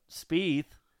Spieth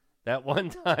that one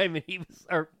time, and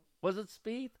was it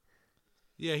Spieth?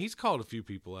 Yeah, he's called a few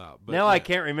people out. But now I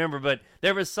can't remember, but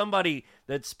there was somebody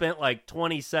that spent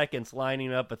 20 seconds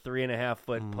lining up a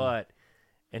 3.5-foot putt,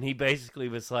 and he basically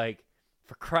was like,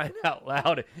 for crying out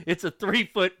loud, it's a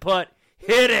 3-foot putt.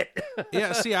 Hit it.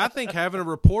 Yeah, see, I think having a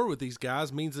rapport with these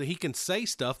guys means that he can say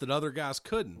stuff that other guys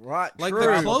couldn't. Right. Like true,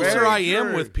 the closer I am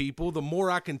true. with people, the more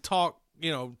I can talk,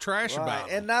 trash about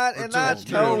them. And not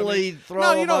totally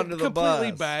throw them under the bus. No, you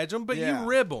don't completely badge them, but you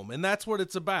rib them, and that's what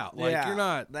it's about. You're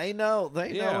not. They know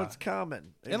it's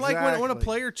coming. And like when a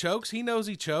player chokes, he knows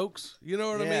he chokes. You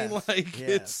know what I mean?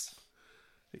 It's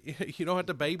you don't have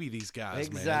to baby these guys.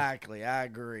 Exactly. Man. I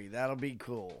agree. That'll be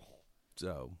cool.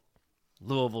 So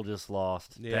Louisville just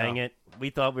lost. Yeah. Dang it.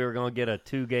 We thought we were going to get a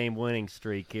 2-game winning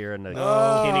streak here in the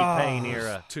Kenny Payne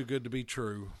era. Too good to be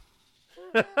true.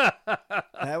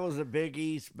 That was a Big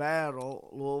East battle,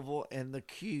 Louisville and the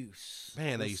Cuse.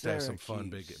 Man, they used to have some fun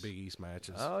Big East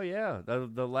matches. Oh, yeah.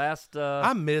 The last...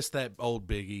 I miss that old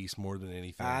Big East more than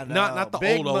anything. I know. Not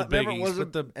the old Big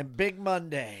East, but and Big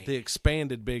Monday. The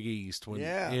expanded Big East.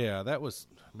 Yeah, that was...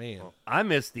 Man. I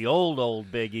miss the old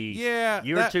Big East. Yeah.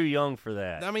 You were too young for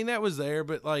that. I mean, that was there,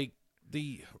 but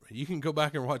you can go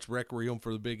back and watch Requiem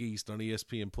for the Big East on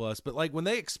ESPN Plus. But when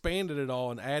they expanded it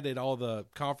all and added all the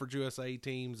Conference USA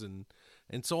teams and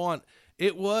so on,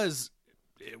 it was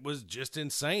just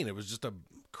insane. It was just a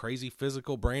crazy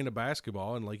physical brand of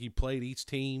basketball, and you played each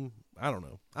team. I don't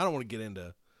know. I don't want to get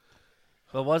into.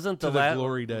 But wasn't the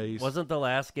glory days? Wasn't the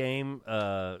last game?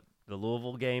 The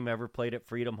Louisville game ever played at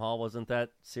Freedom Hall? Wasn't that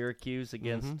Syracuse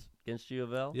against U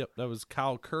of L? Yep, that was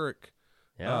Kyle Couric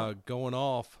going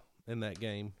off in that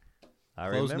game. I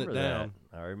remember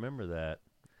that.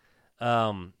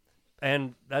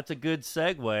 And that's a good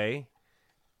segue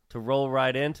to roll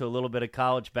right into a little bit of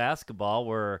college basketball.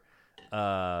 We're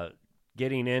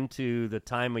getting into the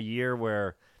time of year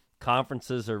where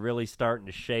conferences are really starting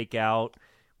to shake out.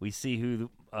 We see who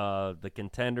the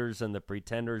contenders and the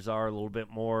pretenders are a little bit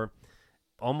more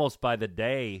almost by the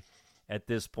day at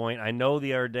this point. I know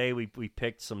the other day we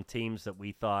picked some teams that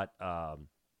we thought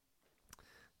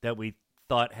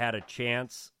had a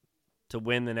chance to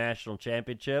win the national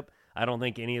championship. I don't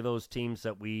think any of those teams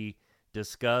that we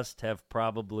discussed have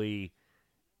probably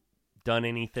done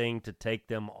anything to take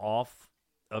them off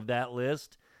of that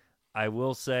list. I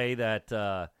will say that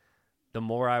the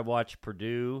more I watch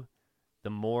Purdue, the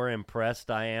more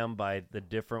impressed I am by the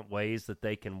different ways that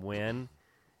they can win,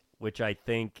 which I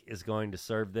think is going to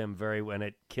serve them very well. And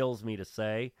it kills me to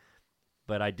say,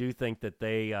 but I do think that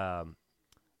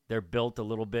they're built a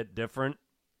little bit different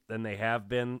than they have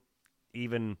been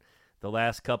even the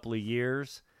last couple of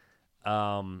years.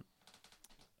 I'm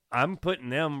putting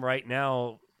them right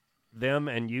now, them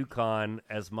and UConn,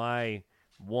 as my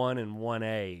 1 and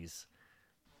 1As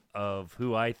of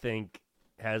who I think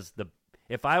has the...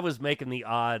 If I was making the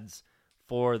odds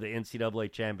for the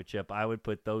NCAA championship, I would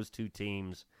put those two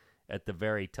teams at the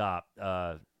very top.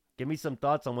 Give me some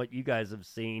thoughts on what you guys have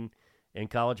seen in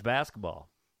college basketball.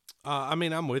 I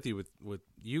mean, I'm with you with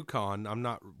UConn. I'm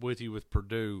not with you with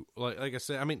Purdue. Like I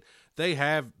said, I mean,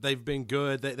 they've been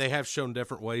good. They have shown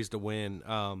different ways to win.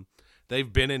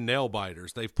 They've been in nail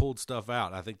biters. They've pulled stuff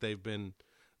out. I think they've been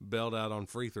bailed out on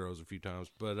free throws a few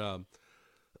times. But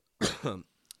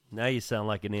Now you sound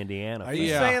like an Indiana Are fan. you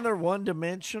Yeah. saying they're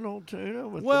one-dimensional, Tuna?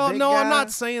 Well, no, I'm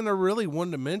not saying they're really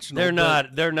one-dimensional. They're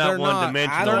not. They're not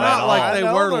one-dimensional. They're at not all. like they I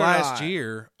know were they're last not.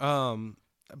 year.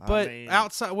 But mean-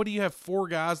 outside, what do you have? 4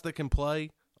 guys that can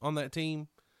play on that team.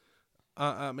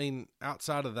 I mean,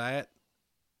 outside of that,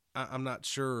 I'm not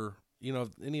sure. You know, if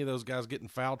any of those guys get in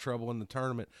foul trouble in the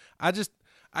tournament.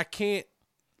 I can't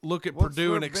look at What's Purdue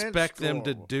their and bench expect them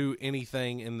to score? do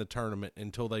anything in the tournament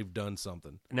until they've done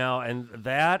something. Now, and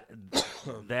that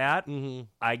Mm-hmm.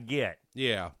 I get.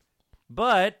 Yeah.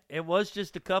 But it was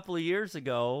just a couple of years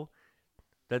ago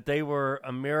that they were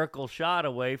a miracle shot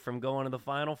away from going to the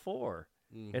Final Four.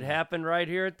 Mm-hmm. It happened right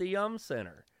here at the Yum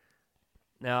Center.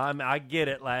 Now, I get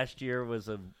it. Last year was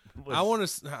a I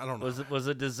don't know. was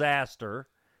a disaster,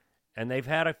 and they've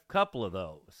had a couple of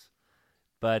those.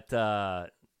 But I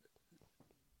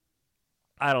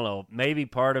don't know. Maybe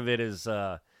part of it is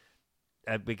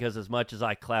because as much as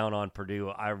I clown on Purdue,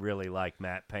 I really like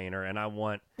Matt Painter, and I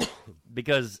want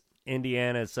because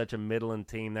Indiana is such a middling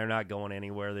team, they're not going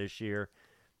anywhere this year.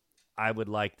 I would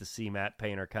like to see Matt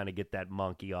Painter kind of get that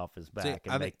monkey off his back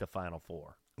and make the Final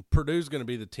Four. Purdue's going to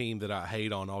be the team that I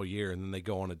hate on all year, and then they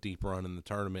go on a deep run in the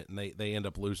tournament, and they end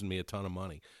up losing me a ton of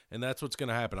money. And that's what's going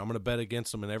to happen. I'm going to bet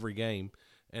against them in every game,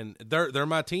 and they're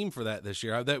my team for that this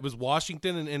year. That was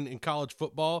Washington in college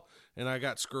football, and I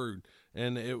got screwed.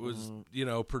 And it was,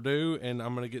 Purdue, and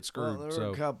I'm going to get screwed. Well, there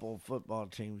were a couple football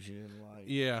teams you didn't like.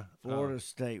 Yeah. Florida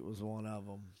State was one of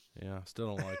them. Yeah,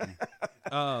 still don't like them.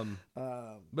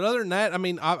 But other than that, I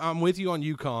mean, I'm with you on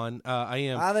UConn. I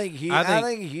am. I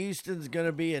think Houston's going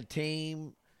to be a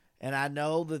team, and I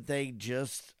know that they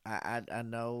just I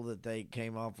know that they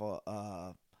came off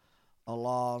a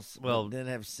loss, Well, but then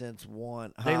have since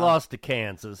won. They lost to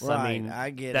Kansas. Right, I mean,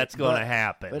 I get that's it. going to But-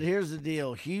 happen. But here's the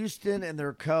deal: Houston and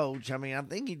their coach. I mean, I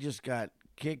think he just got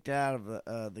kicked out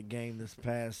of the game this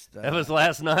past. That was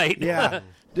last night. Yeah,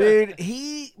 dude,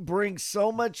 he brings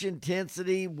so much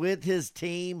intensity with his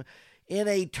team in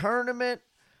a tournament.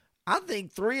 I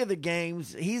think 3 of the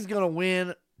games he's going to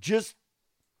win just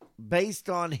based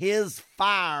on his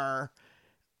fire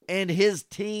and his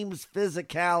team's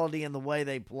physicality and the way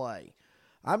they play.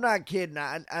 I'm not kidding.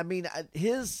 I mean,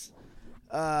 his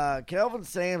Kelvin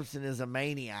Sampson is a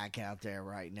maniac out there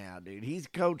right now, dude. He's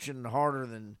coaching harder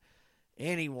than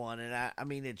anyone, and I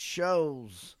mean, it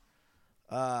shows.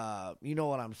 You know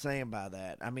what I'm saying by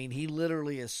that? I mean, he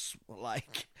literally is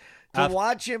like to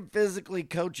watch him physically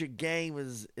coach a game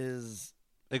is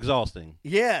exhausting.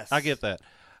 yes. I get that.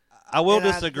 I will And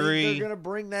disagree. I think they're going to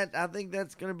bring that. I think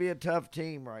that's going to be a tough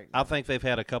team right now. I think they've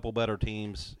had a couple better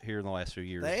teams here in the last few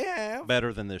years. They have.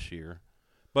 Better than this year.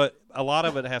 But a lot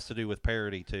of it has to do with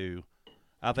parity, too.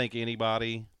 I think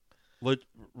anybody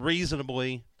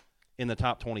reasonably in the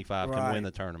top 25 can win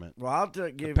the tournament. Well, I'll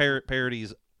give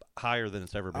Parity's higher than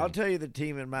it's ever been. I'll tell you the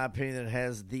team, in my opinion, that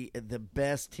has the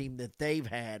best team that they've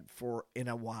had in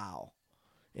a while.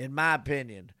 In my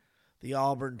opinion, the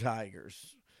Auburn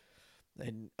Tigers.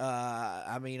 And,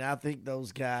 I mean, I think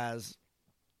those guys,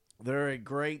 they're a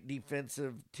great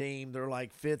defensive team. They're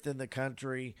like 5th in the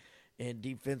country in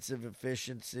defensive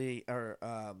efficiency.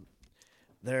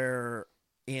 They're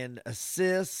in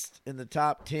assists in the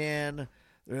top 10.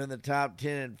 They're in the top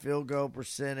 10 in field goal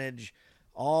percentage.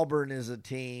 Auburn is a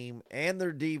team, and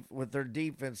with their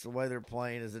defense, the way they're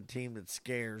playing, is a team that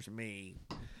scares me.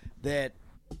 That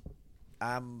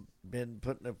I've been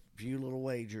putting a few little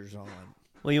wagers on.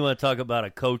 Well, you want to talk about a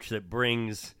coach that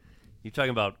brings – you're talking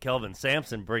about Kelvin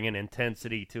Sampson bringing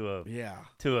intensity to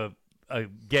a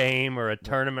game or a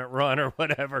tournament run or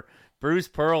whatever. Bruce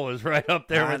Pearl is right up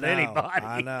there with anybody.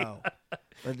 I know.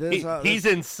 But he's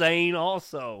insane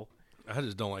also. I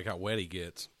just don't like how wet he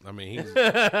gets. I mean,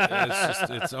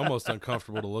 it's almost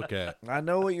uncomfortable to look at. I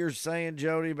know what you're saying,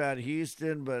 Jody, about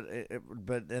Houston, but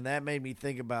that made me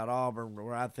think about Auburn,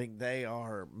 where I think they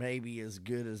are maybe as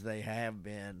good as they have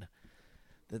been,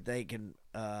 that they can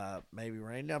maybe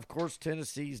reign. Now, of course,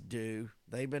 Tennessee's due.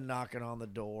 They've been knocking on the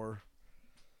door.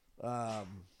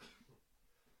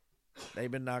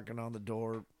 They've been knocking on the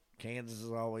door. Kansas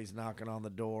is always knocking on the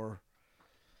door.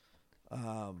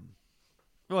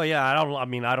 Well, yeah,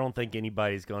 I don't think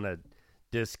anybody's going to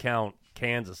discount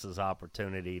Kansas's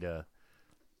opportunity to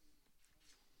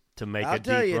make a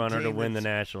deep runner to win the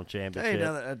national championship.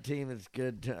 A team that's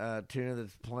good, Tuna,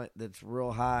 that's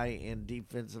real high in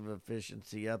defensive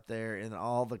efficiency up there in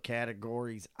all the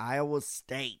categories. Iowa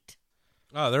State.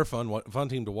 Oh, they're a fun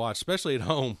team to watch, especially at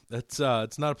home. That's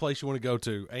it's not a place you want to go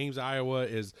to. Ames, Iowa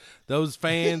is those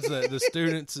fans, the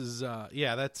students is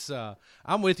that's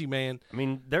I'm with you, man. I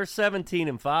mean, they're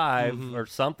 17-5 or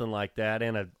something like that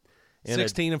in a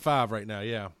 16-5 right now,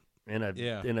 yeah.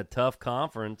 in a tough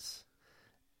conference.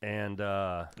 And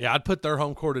I'd put their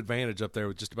home court advantage up there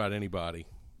with just about anybody.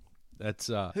 That's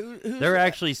they're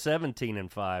actually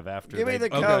 17-5 after. Give me the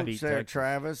beat coach there, Texas.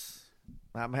 Travis.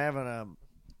 I'm having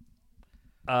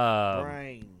a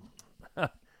brain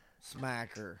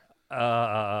smacker.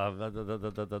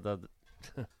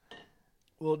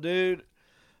 Well, dude,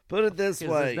 put it this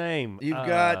way: his name?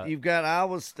 You've got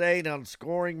Iowa State on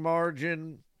scoring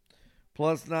margin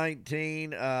plus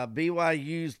 19.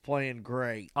 BYU's playing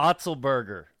great.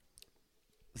 Otzelberger.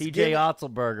 PJ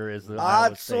Otzelberger is the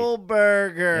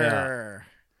Otzelberger.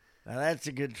 Now that's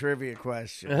a good trivia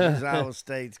question. Who's Iowa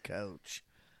State's coach?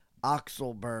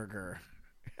 Otzelberger.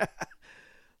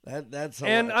 That's hilarious.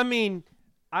 And I mean,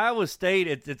 Iowa State.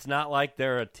 It's not like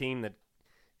they're a team that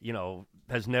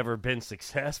has never been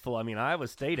successful. I mean, Iowa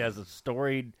State has a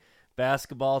storied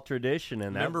basketball tradition.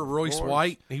 And remember Royce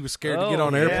White? He was scared to get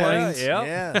on airplanes.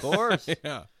 Yeah, of course.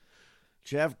 Yeah.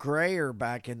 Jeff Grayer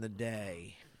back in the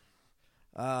day.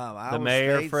 The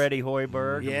mayor, Freddie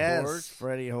Hoiberg. Yes, of course.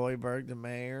 Freddie Hoiberg, the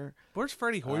mayor. Where's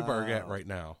Freddie Hoiberg at right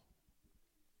now?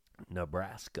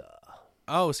 Nebraska.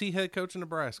 Oh, is he head coach in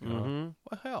Nebraska? Mm-hmm.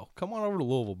 Well, hell, come on over to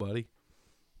Louisville, buddy.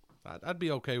 I'd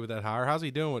be okay with that hire. How's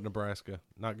he doing with Nebraska?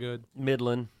 Not good?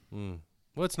 Midland.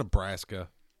 What's Nebraska?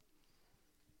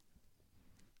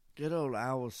 Good old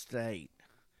Iowa State.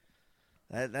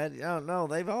 No,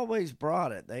 they've always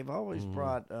brought it. They've always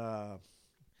brought the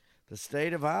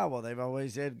state of Iowa. They've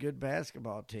always had good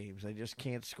basketball teams. They just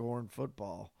can't score in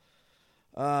football.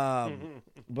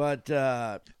 But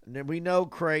we know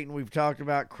Creighton. We've talked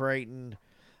about Creighton.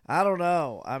 I don't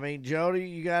know. I mean, Jody,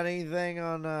 you got anything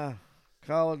on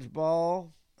college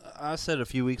ball? I said a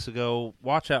few weeks ago,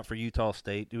 watch out for Utah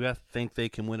State. Do I think they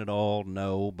can win it all?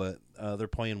 No, but they're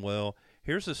playing well.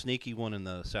 Here's a sneaky one in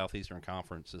the Southeastern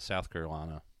Conference, is South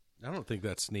Carolina. I don't think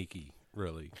that's sneaky,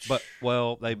 really. But,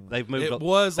 well, they've moved. It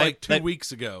was like 2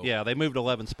 weeks ago. Yeah, they moved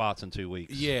 11 spots in 2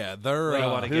 weeks. Yeah, they're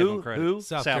Nobody give them credit. Who?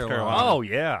 South Carolina. Oh,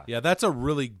 yeah. Yeah, that's a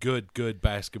really good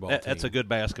basketball team. That's a good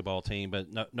basketball team,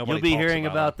 but nobody. You'll be talks hearing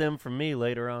about them. them from me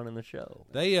later on in the show.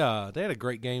 They had a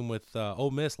great game with Ole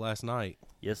Miss last night.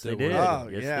 Yes, They they did. were- Oh,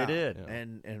 Yes, yeah. they did.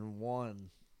 And won.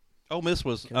 Ole Miss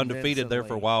was undefeated there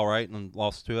for a while, right? And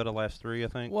lost 2 out of the last 3, I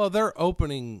think. Well, their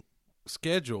opening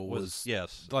schedule was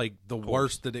yes, like the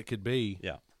worst that it could be.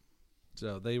 yeah.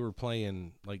 So they were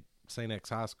playing like St. X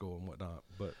High School and whatnot.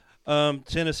 But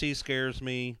Tennessee scares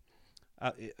me.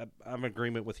 I'm in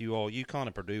agreement with you all. UConn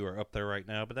and Purdue are up there right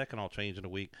now, but that can all change in a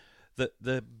week.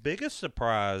 The biggest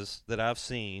surprise that I've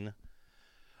seen,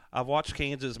 I've watched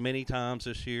Kansas many times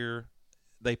this year.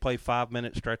 They play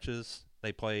 5-minute stretches.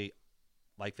 They play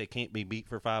like they can't be beat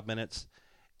for 5 minutes,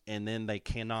 and then they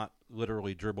cannot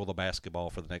literally dribble the basketball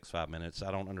for the next 5 minutes.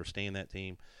 I don't understand that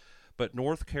team. But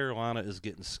North Carolina is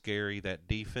getting scary, that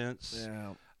defense.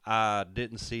 Yeah. I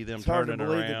didn't see them It's hard to turning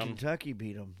believe that around. Kentucky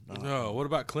beat them. no, what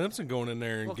about Clemson going in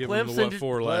there and Well, giving them the Clemson what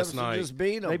for last Clemson night? just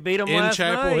beat them. They beat them In last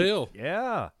Chapel night. Hill.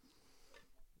 Yeah.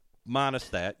 Minus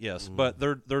that, yes. Mm. But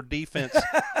their defense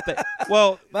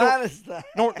Minus that.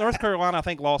 North Carolina, I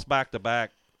think, lost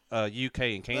back-to-back UK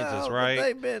and Kansas, Well,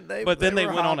 right? But then they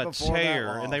were went hot on a before that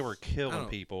tear, and they loss. were killing Oh.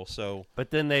 people. So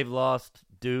But then they've lost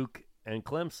Duke and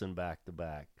Clemson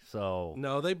back-to-back. So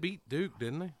No, they beat Duke,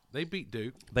 didn't they? They beat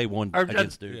Duke. they won Or-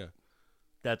 against Duke. Yeah.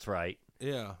 that's right.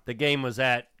 Yeah. The game was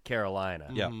at Carolina.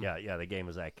 Yeah. Yeah, the game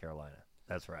was at Carolina.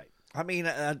 That's right. I mean,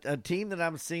 a team that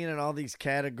I'm seeing in all these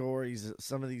categories,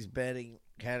 some of these betting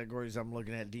categories I'm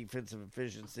looking at, defensive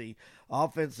efficiency,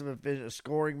 offensive efficiency,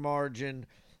 scoring margin.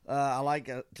 I like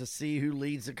to see who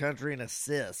leads the country in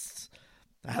assists.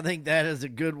 I think that is a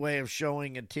good way of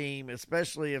showing a team,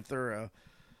 especially if they're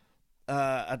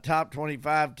a top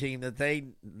 25 team, that they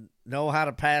know how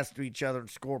to pass to each other and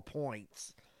score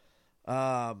points.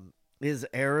 Is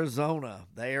Arizona.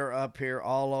 They are up here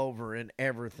all over in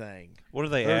everything. What do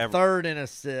they They're average? third in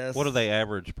assists. What do they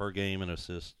average per game in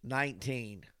assists?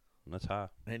 19. That's high.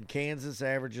 And Kansas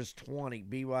averages 20.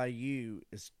 BYU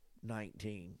is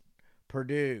 19.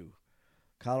 Purdue,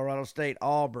 Colorado State,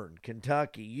 Auburn,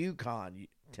 Kentucky, UConn,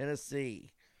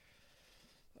 Tennessee.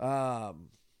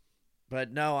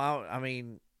 But no, I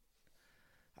mean,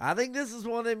 I think this is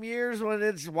one of them years when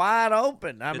it's wide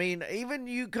open. I mean, even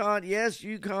UConn, yes,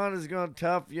 UConn is going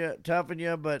to toughen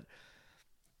you, but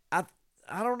I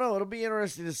don't know. It'll be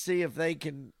interesting to see if they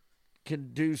can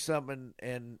do something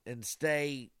and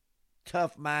stay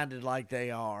tough-minded like they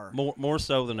are More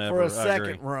so than ever. for a I agree.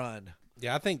 second run.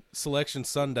 Yeah, I think Selection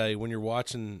Sunday, when you're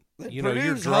watching, your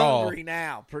Purdue's draw, hungry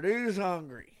now. Purdue's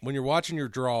hungry. when you're watching your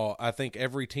draw, I think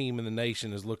every team in the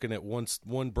nation is looking at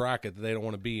one bracket that they don't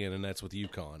want to be in, and that's with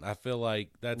UConn. I feel like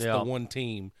that's Yeah. the one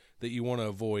team that you want to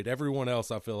avoid. Everyone else,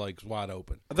 I feel like, is wide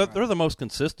open. They're the most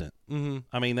consistent. Mm-hmm.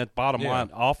 I mean, that bottom line,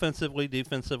 offensively,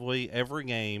 defensively, every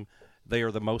game, they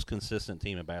are the most consistent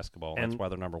team in basketball. That's why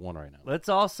they're number one right now. Let's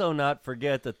also not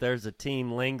forget that there's a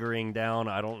team lingering down.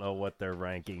 I don't know what their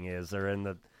ranking is. They're in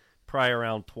the probably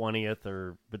around 20th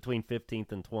or between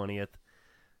 15th and 20th.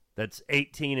 That's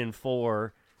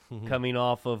 18-4, coming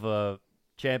off of a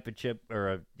championship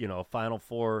or a Final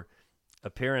Four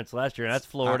appearance last year. And that's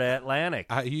Florida Atlantic.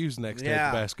 IU's next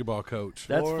head basketball coach.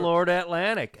 That's Florida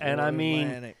Atlantic. And I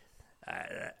mean,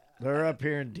 they're up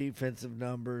here in defensive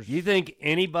numbers. You think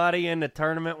anybody in the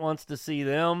tournament wants to see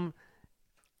them?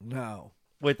 No.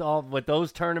 With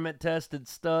those tournament tested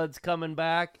studs coming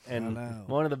back and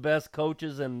one of the best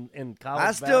coaches in college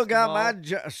I still basketball.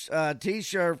 got my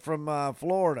T-shirt from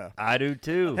Florida. I do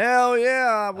too. Hell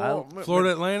yeah.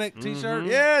 Florida Atlantic T-shirt?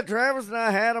 Yeah, Travis and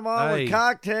I had them on with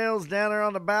cocktails down there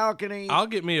on the balcony. I'll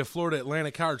get me a Florida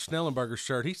Atlantic Howard Schnellenberger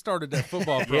shirt. He started that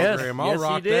football program. I'll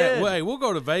rock he did. that. Hey, we'll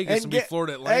go to Vegas and be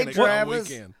Florida Atlantic hey,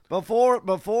 Travis, all weekend.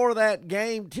 Before that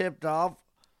game tipped off,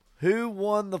 who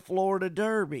won the Florida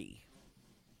Derby?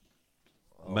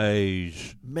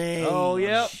 Mage. Oh,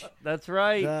 yep. That's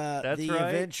right. The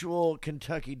eventual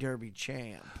Kentucky Derby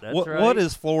champ. That's right. Right. What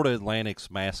is Florida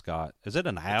Atlantic's mascot? Is it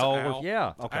an owl? It's an owl.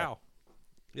 Yeah. Okay. Owl.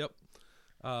 Yep.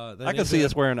 I can see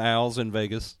us wearing owls in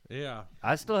Vegas. Yeah.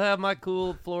 I still have my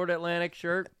cool Florida Atlantic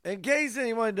shirt. In case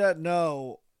anyone doesn't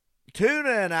know,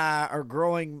 Tuna and I are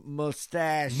growing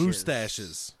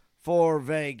mustaches. For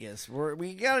Vegas,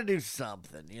 we got to do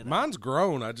something. Mine's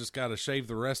grown. I just got to shave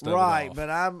the rest of it off. Right, but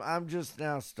I'm just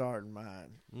now starting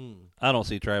mine. I don't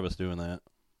see Travis doing that.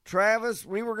 Travis,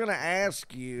 we were going to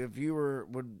ask you if you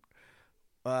would.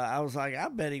 I was like, I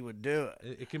bet he would do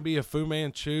it. It can be a Fu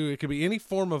Manchu. It could be any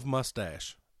form of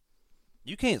mustache.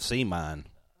 You can't see mine.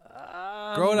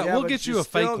 Grow it up. We'll get you a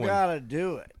fake one. Still got to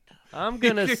do it. I'm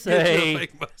going to say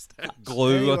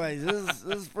glue. Anyways, this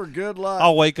is for good luck.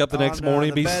 I'll wake up the next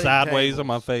morning and be sideways on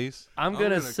my face. I'm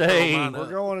going to say we're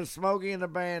going to Smokey and the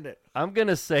Bandit. I'm going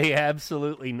to say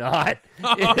absolutely not.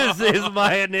 is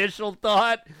my initial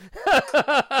thought.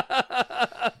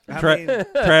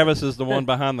 Travis is the one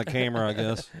behind the camera, I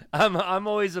guess. I'm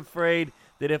always afraid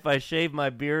that if I shave my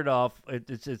beard off,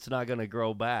 it's not going to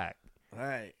grow back.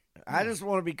 Right. I just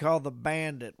want to be called the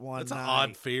Bandit one That's night. an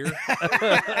odd fear.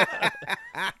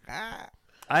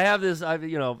 I have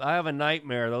a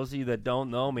nightmare. Those of you that don't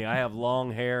know me, I have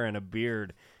long hair and a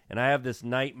beard, and I have this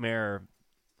nightmare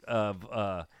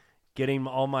of getting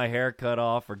all my hair cut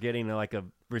off or getting like a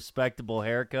respectable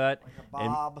haircut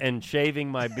and shaving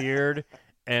my beard,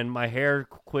 and my hair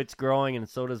quits growing, and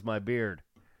so does my beard.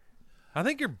 I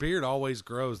think your beard always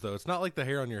grows, though. It's not like the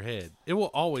hair on your head. It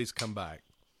will always come back.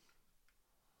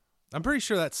 I'm pretty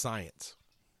sure that's science.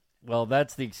 Well,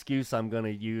 that's the excuse I'm going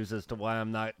to use as to why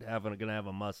I'm not going to have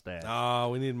a mustache. Oh,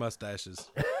 we need mustaches.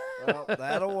 Well,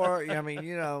 that'll work. I mean,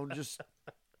 just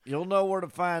you'll know where to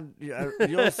find.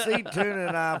 You'll see Tuna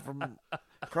and I from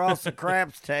across the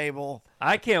craps table.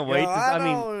 I can't wait.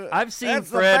 I've seen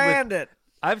Fred.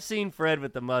 I've seen Fred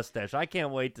with the mustache. I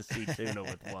can't wait to see Tuna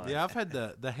with one. Yeah, I've had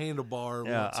the handlebar.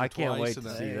 Yeah, once or I can't twice, wait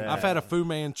to see that. I've had a Fu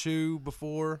Manchu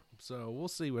before, so we'll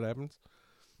see what happens.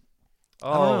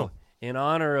 Oh, in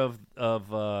honor of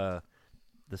the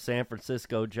San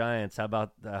Francisco Giants, how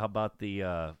about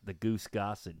the Goose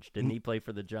Gossage? Didn't he play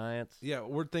for the Giants? Yeah,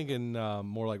 we're thinking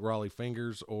more like Raleigh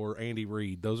Fingers or Andy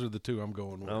Reid. Those are the two I'm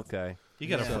going with. Okay,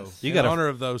 in honor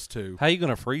of those two. How are you going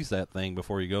to freeze that thing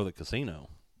before you go to the casino?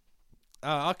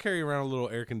 I'll carry around a little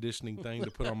air conditioning thing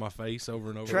to put on my face over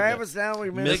and over. Travis, now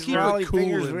we mentioned Keep it Raleigh cool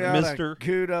Fingers. We ought to Mr.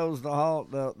 kudos the Hall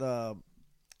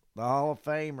of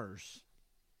Famers.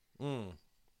 You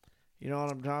know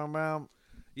what I'm talking about?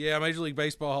 Yeah, Major League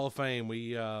Baseball Hall of Fame.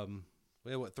 We had,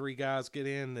 3 guys get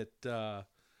in that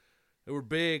were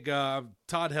big. Todd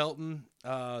Helton,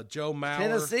 Joe Mauer.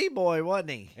 Tennessee boy, wasn't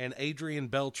he? And Adrian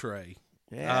Beltre.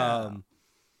 Yeah.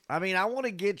 I mean, I want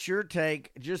to get your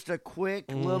take, just a quick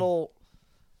little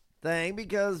thing,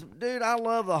 because, dude, I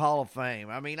love the Hall of Fame.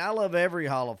 I mean, I love every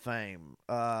Hall of Fame.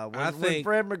 When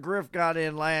Fred McGriff got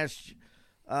in last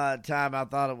time, I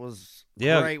thought it was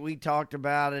great. We talked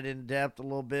about it in depth a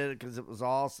little bit because it was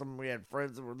awesome. We had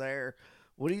friends that were there.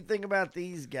 What do you think about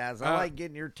these guys? I like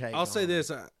getting your take. I'll say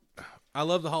this. I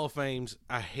love the Hall of Fames.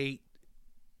 I hate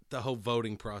the whole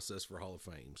voting process for Hall of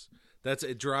Fames.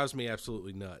 It drives me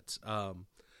absolutely nuts.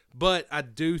 But I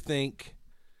do think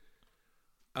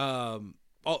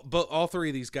all 3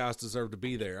 of these guys deserve to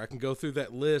be there. I can go through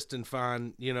that list and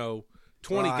find,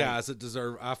 20 guys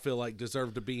that I feel like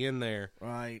deserve to be in there.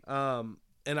 Right.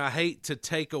 and I hate to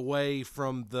take away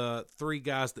from the 3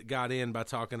 guys that got in by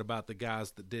talking about the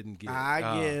guys that didn't get.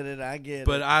 I get it.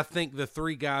 But I think the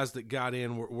 3 guys that got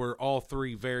in were all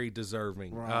 3 very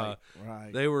deserving. Right.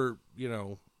 They were,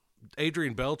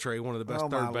 Adrian Beltre, one of the best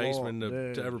third basemen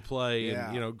to ever play,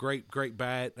 Yeah. and great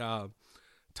bat.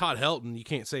 Todd Helton, you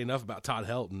can't say enough about Todd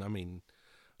Helton. I mean,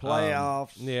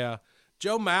 Playoffs. yeah.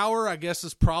 Joe Mauer, I guess,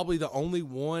 is probably the only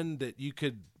one that you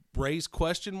could raise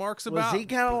question marks about. Was he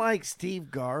kind of like Steve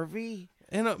Garvey?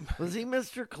 Was he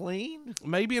Mr. Clean?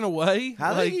 Maybe in a way.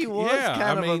 I think he was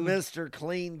kind of a Mr.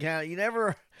 Clean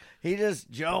kind. He just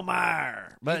Joe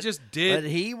Meyer. But he just did. But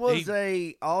he was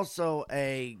also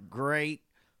a great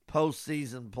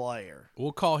postseason player.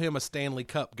 We'll call him a Stanley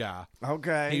Cup guy.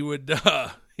 Okay. He would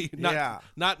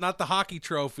not the hockey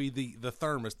trophy, the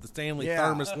thermos, the Stanley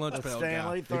thermos Lunchpail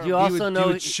guy. Did you also know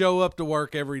he would show up to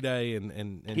work every day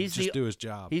and just do his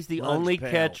job? He's the only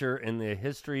catcher in the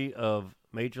history of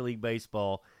Major League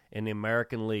Baseball in the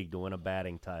American League to win a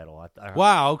batting title.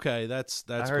 Wow, okay, that's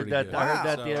I heard pretty that. good. I heard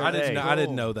that the other day. I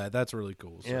didn't know that. That's really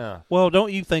cool. So. Yeah. Well,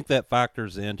 don't you think that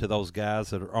factors into those guys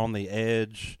that are on the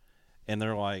edge, and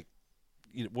they're like,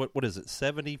 what is it,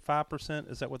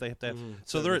 75%? Is that what they have to have?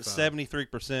 So 75. They're at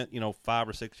 73%, 5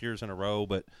 or 6 years in a row.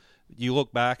 But you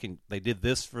look back and they did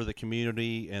this for the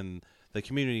community, and the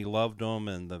community loved them,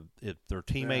 and their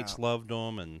teammates loved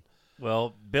them. And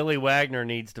well, Billy Wagner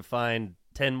needs to find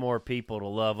 10 more people to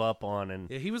love up on, and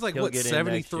he was like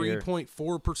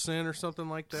 73.4% or something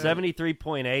like that.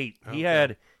 73.8.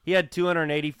 Okay. He had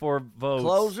 284 votes.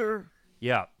 Closer.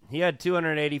 Yeah, he had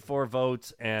 284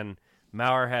 votes, and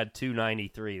Mauer had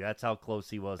 293. That's how close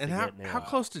he was to getting in. How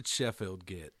close did Sheffield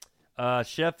get?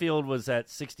 Sheffield was at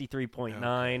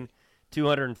 63.9,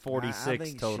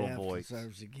 246 total votes.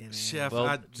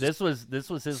 This was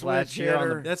his last year on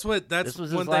the. This was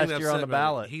his last year on the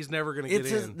ballot. He's never going to get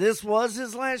in. This was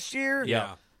his last year.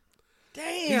 Yeah.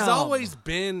 Damn. He's always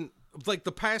been like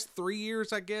the past 3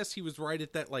 years. I guess he was right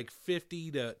at that like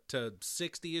 50 to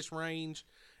 60ish range,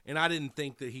 and I didn't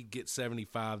think that he'd get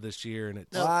 75 this year. And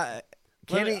it's.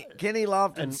 Kenny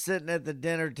Lofton's sitting at the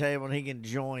dinner table, and he can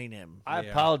join him. I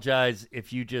apologize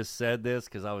if you just said this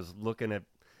because I was looking at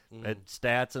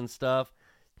stats and stuff.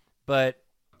 But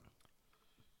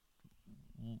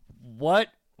what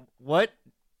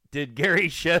did Gary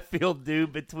Sheffield do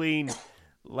between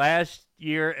last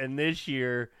year and this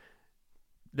year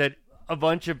that a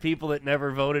bunch of people that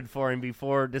never voted for him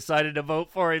before decided to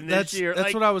vote for him this year?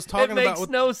 That's what I was talking about. It makes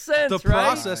no sense, the right?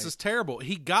 process is terrible.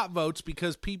 He got votes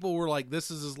because people were like,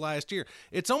 this is his last year.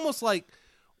 It's almost like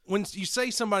when you say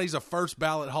somebody's a first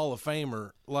ballot Hall of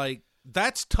Famer, like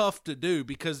that's tough to do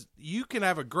because you can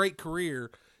have a great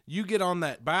career. You get on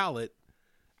that ballot.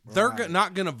 They're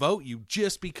not going to vote you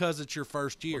just because it's your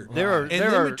first year.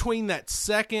 Between that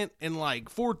second and like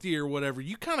fourth year or whatever,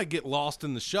 you kind of get lost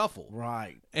in the shuffle.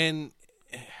 Right. And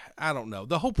I don't know.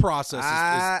 The whole process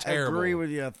is terrible. I agree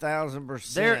with you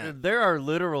 1,000%. There are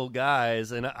literal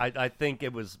guys, and I think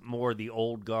it was more the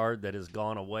old guard that has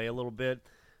gone away a little bit,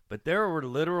 but there were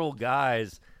literal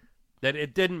guys that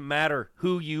it didn't matter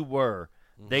who you were.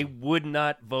 They would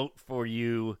not vote for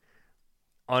you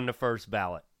on the first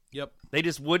ballot. Yep. They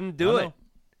just wouldn't do it.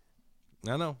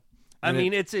 I know. I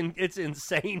mean, it's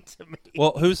insane to me.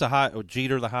 Well, who's the high?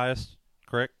 Jeter the highest,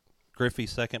 correct? Griffey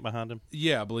second behind him?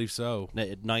 Yeah, I believe so.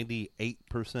 At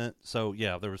 98%. So,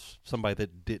 yeah, there was somebody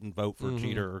that didn't vote for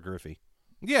Jeter or Griffey.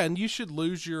 Yeah, and you should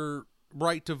lose your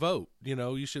right to vote.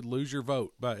 You should lose your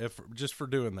vote just for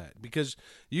doing that because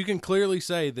you can clearly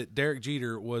say that Derek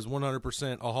Jeter was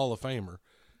 100% a Hall of Famer,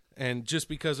 and just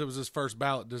because it was his first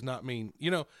ballot does not mean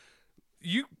I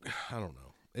don't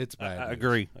know. It's bad. I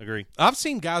agree. I've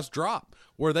seen guys drop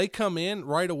where they come in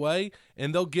right away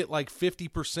and they'll get like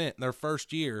 50% their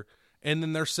first year, and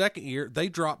then their second year they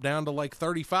drop down to like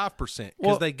 35%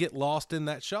 because they get lost in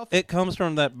that shuffle. It comes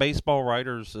from that Baseball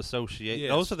Writers Association. Yes.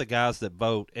 Those are the guys that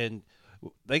vote, and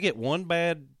they get one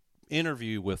bad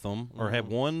interview with them or have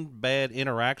one bad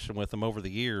interaction with them over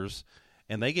the years,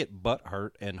 and they get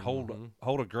butthurt and hold a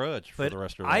grudge for the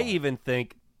rest of their life. I even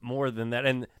think more than that,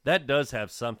 and that does have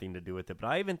something to do with it, but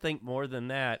I even think more than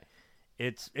that,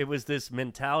 it was this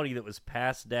mentality that was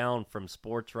passed down from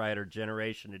sports writer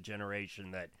generation to generation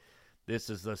that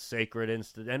this is a sacred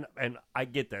and I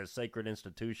get that, a sacred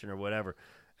institution or whatever,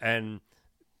 and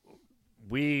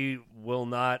we will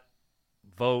not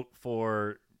vote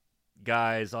for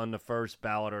guys on the first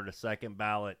ballot or the second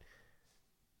ballot.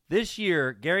 This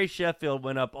year, Gary Sheffield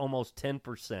went up almost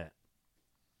 10%.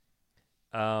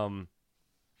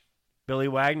 Billy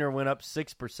Wagner went up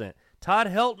 6%. Todd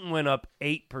Helton went up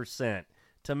 8%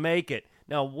 to make it.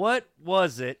 Now, what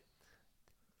was it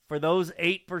for those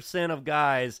 8% of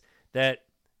guys that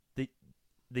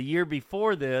the year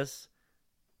before this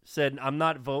said, I'm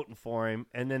not voting for him,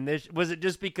 and then this was it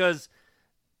just because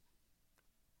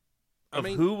of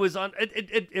who was on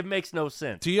it makes no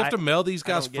sense. Do you have to mail these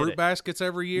guys fruit baskets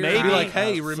every year? Maybe. Be like,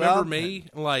 hey, remember something. me?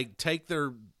 Like, take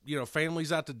their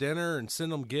families out to dinner and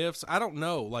send them gifts. I don't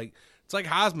know. Like, it's like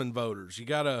Heisman voters. You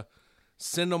gotta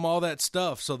send them all that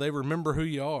stuff so they remember who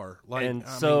you are. Like, and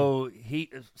so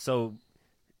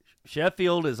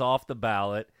Sheffield is off the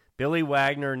ballot. Billy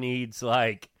Wagner needs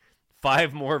like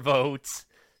 5 more votes.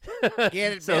 Get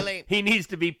it, So Billy. he needs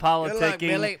to be Good luck, politicking.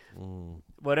 Billy.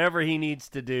 Whatever he needs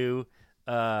to do.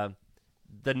 The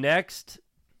next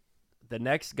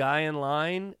guy in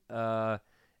line at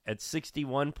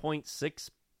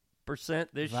 61.6%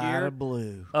 this year,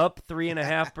 Blue. up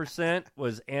 3.5%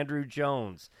 was Andrew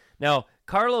Jones. Now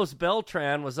Carlos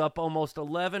Beltran was up almost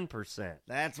 11%.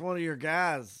 That's one of your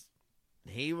guys.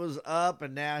 He was up,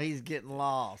 and now he's getting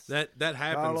lost. that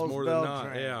happens Carlos more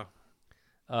Beltran. than not.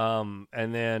 Yeah.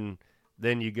 And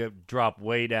then you drop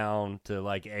way down to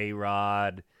like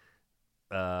A-Rod,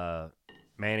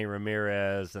 Manny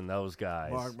Ramirez, and those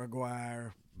guys. Mark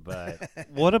McGuire. But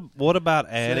What about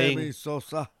Sammy adding?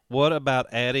 Sosa. What about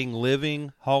adding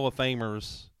living Hall of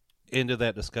Famers into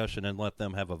that discussion and let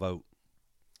them have a vote?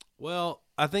 Well,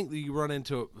 I think that you run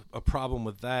into a problem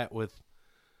with that.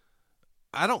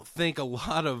 I don't think a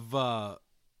lot of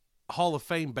Hall of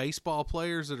Fame baseball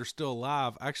players that are still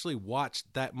alive actually watch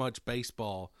that much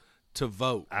baseball to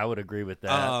vote. I would agree with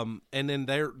that. And then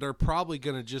they're probably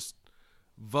going to just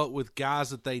vote with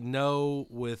guys that they know.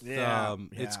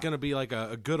 It's going to be like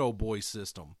a good old boy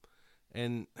system,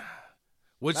 and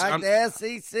which Like the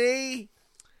SEC.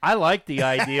 I like the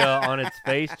idea on its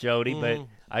face, Jody, but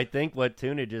I think what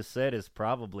Tuna just said is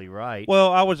probably right.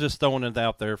 Well, I was just throwing it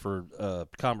out there for a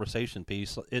conversation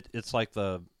piece. It's like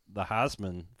the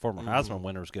Heisman, former Heisman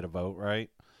winners get a vote,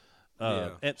 right?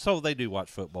 And so they do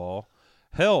watch football.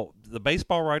 Hell, the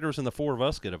baseball writers and the 4 of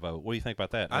us get a vote. What do you think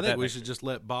about that? I think we should just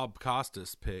let Bob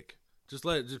Costas pick. Just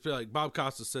be like, Bob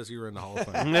Costas says you're in the Hall of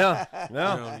Fame.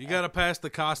 Yeah. You got to pass the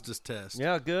Costas test.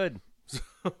 Yeah, good. So,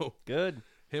 Good.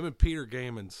 him and Peter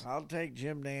Gammons. I'll take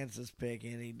Jim Nance's pick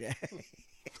any day.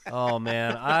 Oh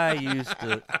man, I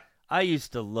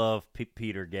used to love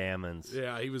Peter Gammons.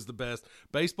 Yeah, he was the best.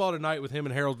 Baseball Tonight with him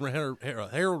and Harold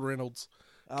Reynolds.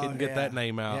 Couldn't get that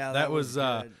name out. Yeah, that was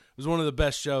good. was one of the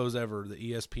best shows ever that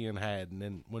ESPN had. And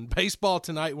then when Baseball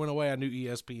Tonight went away, I knew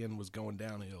ESPN was going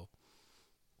downhill.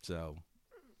 So,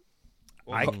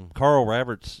 Carl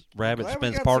Rabbit Glad we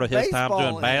spends got part some of his time baseball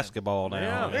doing in. basketball now.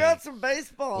 Yeah. We got some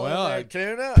baseball well, in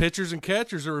there, Tuna. pitchers and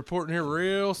catchers are reporting here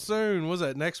real soon. Was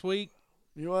that next week?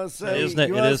 You want to say? Isn't it?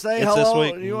 You It want to is- say it's this hello?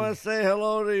 week. You want to say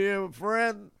hello to your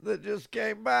friend that just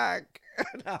came back?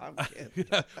 No, I'm kidding.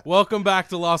 Welcome back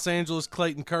to Los Angeles,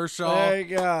 Clayton Kershaw. There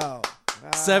you go.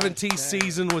 17th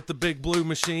season with the Big Blue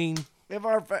Machine. If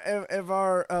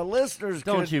our listeners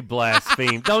Don't could, you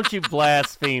blaspheme. Don't you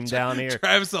blaspheme down here.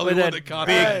 Travis, the only with one that that caught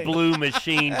big Hey. blue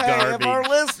machine hey, garbage. if our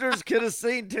listeners could have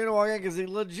seen Tuna walk in, because he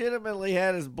legitimately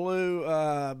had his blue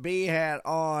B hat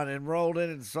on and rolled in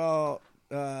and saw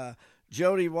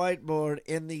Jody Whiteboard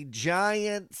in the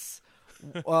Giants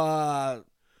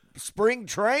spring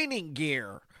training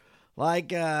gear,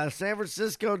 like San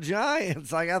Francisco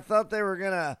Giants. Like, I thought they were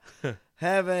gonna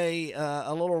have a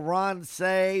little Ron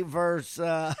Say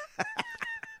versus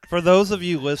For those of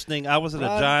you listening, I was at a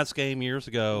Ron- Giants game years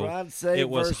ago. Ron Say It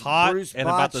was versus hot Bruce and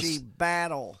about Bochy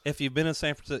battle. If you've been in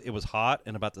San Francisco, it was hot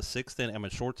and about the 6th inning. I'm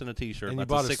in shorts and a t-shirt. And you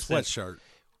about bought the a 6th inning, sweatshirt.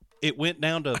 It went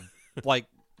down to like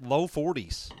low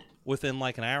 40s within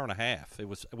like an hour and a half.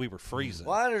 We were freezing.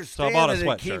 Well, I So I understand bought a that it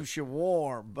sweatshirt. keeps you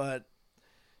warm, but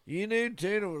you knew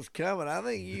Tuna was coming. I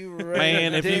think you were ready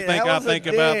Man, to if you dig. think That I was a think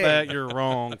about dig. that, you're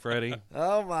wrong, Freddie.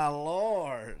 Oh, my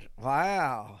Lord.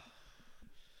 Wow.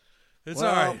 It's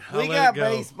Well, all right. I'll we let got it go.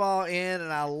 baseball in,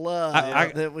 and I love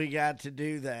that we got to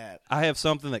do that. I have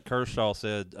something that Kershaw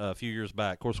said a few years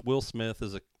back. Of course, Will Smith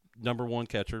is a number 1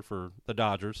 catcher for the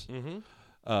Dodgers.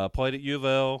 Mm-hmm. Played at U of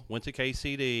L, went to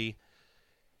KCD.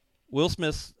 Will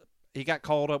Smith, he got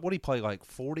called up. What did he play, like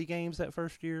 40 games that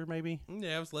first year maybe?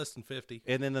 Yeah, it was less than 50.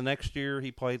 And then the next year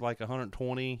he played like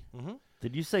 120. Mm-hmm.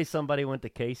 Did you say somebody went to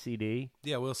KCD?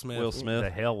 Yeah, Will Smith. Will Smith.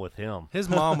 The hell with him. His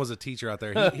mom was a teacher out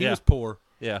there. He Yeah. was poor.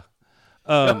 Yeah.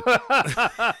 For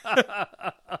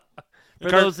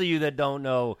those of you that don't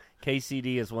know,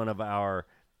 KCD is one of our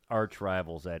arch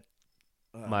rivals at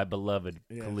my beloved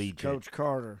Yes, collegiate. Coach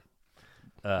Carter.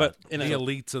 But in The an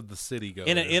elites of the city go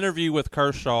in an there. interview with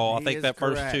Kershaw, I He think is that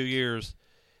first correct. 2 years,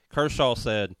 Kershaw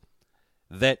said,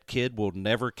 "That kid will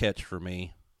never catch for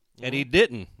me." and he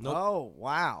didn't. Nope. Oh,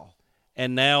 wow.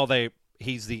 And now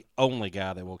he's the only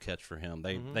guy that will catch for him.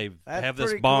 They That's have this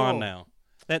pretty bond cool. now.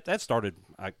 That started,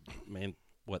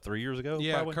 3 years ago?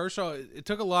 Yeah, probably? Kershaw, it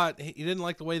took a lot. He didn't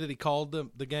like the way that he called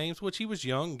the games, which he was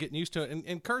young, getting used to it.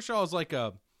 And Kershaw is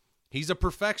he's a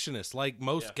perfectionist, like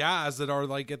most guys that are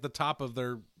like at the top of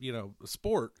their,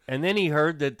 sport. And then he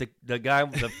heard that the guy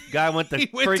went to He went to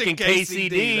freaking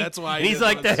KCD. That's why and he he's didn't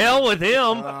like, want the to hell with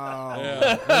him.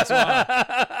 Yeah, that's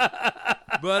why.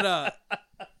 But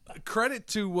credit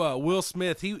to Will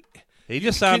Smith. He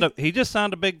just signed a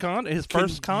big his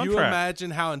first Can contract. you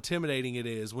imagine how intimidating it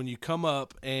is when you come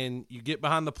up and you get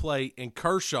behind the plate and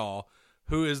Kershaw,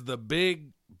 who is the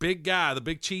big guy, the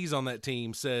big cheese on that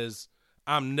team, says,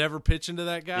 I'm never pitching to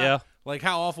that guy? Yeah. Like,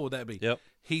 how awful would that be? Yep.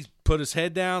 He put his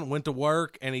head down, went to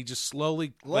work, and he just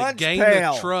slowly gained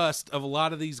Lunchpail. the trust of a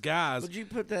lot of these guys. Would you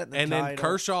put that in the And title? then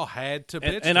Kershaw had to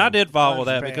pitch. And to I him. did follow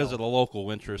that Lunchpail. because of the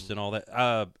local interest and all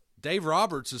that. Dave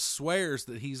Roberts swears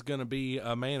that he's going to be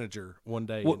a manager one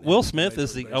day. Will Smith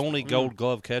is the Major League only Gold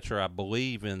Glove catcher, I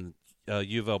believe, in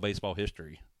U of L baseball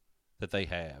history that they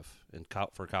have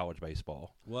for college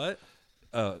baseball. What?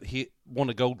 He won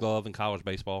a Gold Glove in college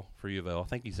baseball for U of L. I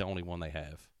think he's the only one they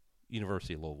have.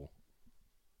 University of Louisville.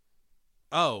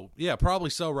 Oh, yeah, probably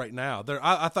so right now.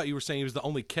 I thought you were saying he was the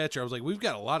only catcher. I was like, we've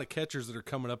got a lot of catchers that are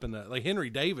coming up in that. Like Henry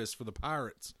Davis for the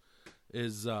Pirates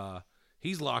is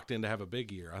he's locked in to have a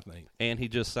big year, I think. And he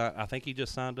just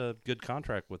signed a good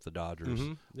contract with the Dodgers.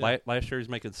 Mhm, yeah. Last year he's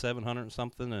making $700 and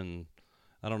something, and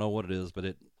I don't know what it is, but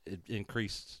it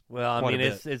increased. Well, I quite a mean,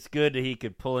 bit. it's good that he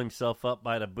could pull himself up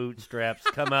by the bootstraps,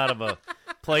 come out of a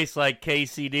place like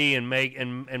KCD and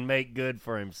make good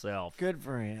for himself. Good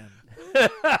for him.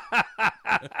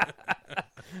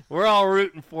 We're all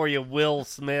rooting for you, Will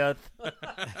Smith.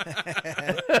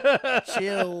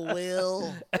 Chill,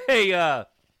 Will. Hey,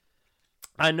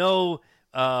 I know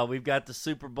we've got the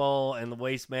Super Bowl and the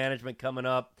Waste Management coming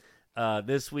up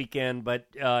this weekend, but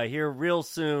here real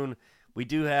soon we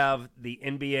do have the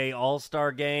NBA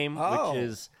All-Star Game, Oh. which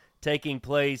is taking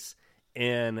place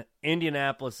in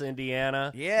Indianapolis,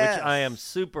 Indiana, Yes. which I am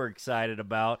super excited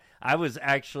about. I was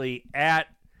actually at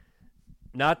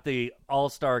not the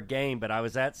All-Star Game, but I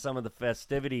was at some of the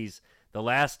festivities the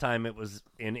last time it was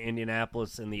in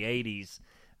Indianapolis in the 80s.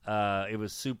 It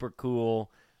was super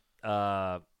cool.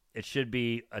 It should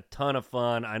be a ton of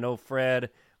fun. I know Fred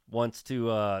wants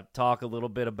to talk a little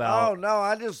bit about. Oh, no,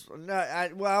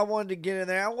 I wanted to get in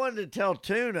there. I wanted to tell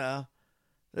Tuna,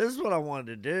 this is what I wanted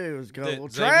to do, is go, That well,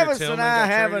 Xavier Travis Tillman and I got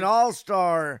have traded? an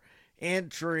all-star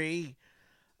entry,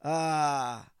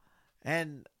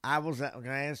 and I was going to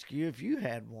ask you if you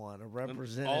had one, a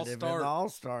representative in the all-star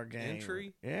all-star game.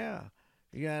 entry? Yeah.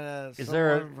 You got Is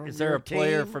there a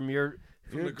player from your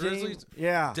From the Grizzlies?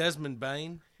 Yeah. Desmond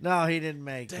Bain? No, he didn't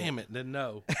make Damn it, didn't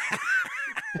know.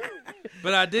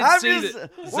 But I did I'm see just-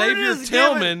 that we're Xavier just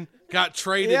Tillman got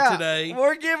traded today.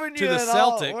 We're giving you to the an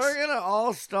Celtics. we're gonna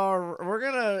all-star. We're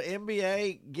gonna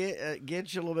NBA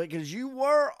get you a little bit because you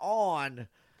were on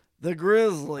the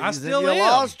Grizzlies. I still and you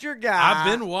am. lost your guy. I've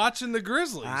been watching the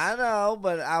Grizzlies. I know,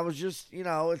 but I was just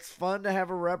it's fun to have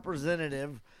a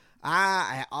representative.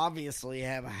 I obviously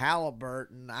have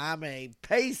Halliburton. I'm a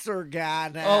Pacer guy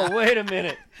now. Oh, wait a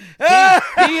minute. He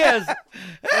has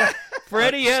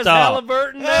Freddie has Stop.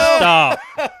 Halliburton now.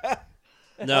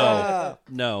 Stop.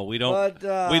 No, we don't.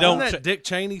 But, we don't. Isn't that Dick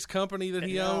Cheney's company that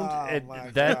he owned? Oh, my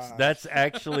gosh. That's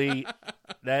actually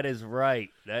that is right.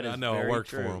 That is I know, I very worked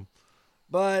true. for him.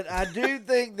 But I do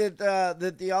think that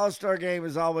that the All-Star Game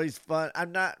is always fun.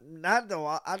 I'm not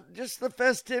just the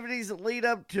festivities that lead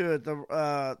up to it.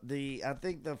 I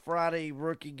think the Friday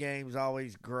rookie game is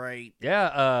always great.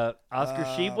 Yeah, Oscar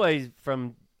Sheboy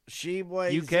from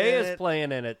Sheboy's UK in is it.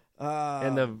 playing in it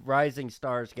in the Rising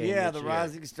Stars game. Yeah, this the year.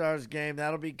 Rising Stars game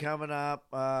that'll be coming up.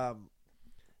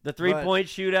 The 3-point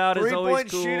shootout is always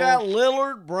Three-point cool. shootout.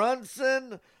 Lillard,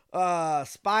 Brunson,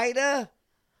 Spida.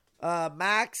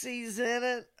 Maxey's in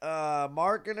it.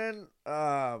 Markkanen,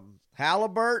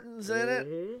 Halliburton's in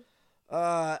it.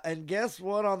 And guess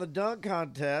what? On the dunk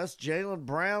contest, Jaylen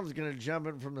Brown's going to jump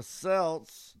in from the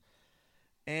Celts,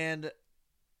 and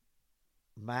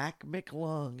Mac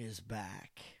McClung is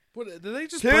back. What, did they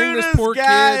just bring Tuna's this poor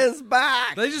guy kid? is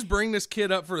back. They just bring this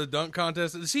kid up for the dunk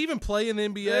contest. Does he even play in the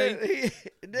NBA?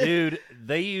 Dude,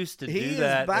 they used to He do is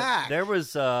that. back. There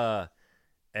was and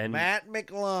Matt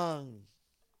McClung.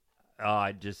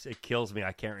 it kills me.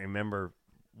 I can't remember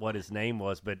what his name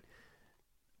was, but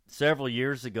several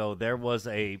years ago there was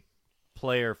a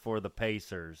player for the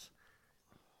Pacers.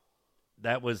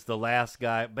 That was the last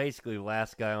guy, basically the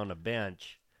last guy on the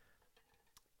bench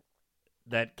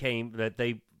that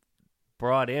they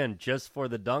brought in just for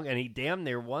the dunk, and he damn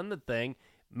near won the thing.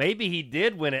 Maybe he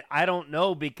did win it. I don't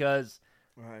know, because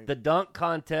the dunk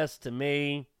contest to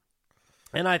me,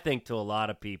 and I think to a lot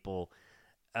of people,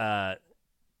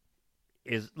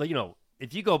 is, you know,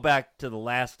 if you go back to the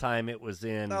last time it was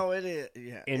in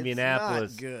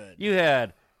Indianapolis, it's not good. You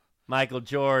had Michael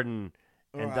Jordan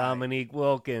and Dominique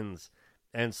Wilkins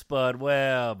and Spud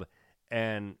Webb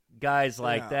and guys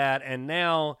like that, and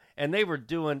now, and they were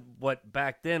doing what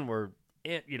back then were,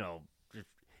 you know,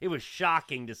 it was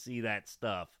shocking to see that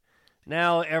stuff.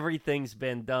 Now everything's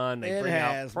been done. They bring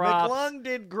out props. McClung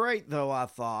did great, though, I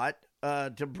thought.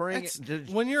 To bring it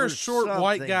when you're a short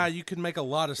white guy, you can make a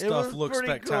lot of stuff look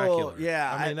spectacular. Cool.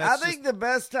 Yeah, I think the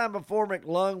best time before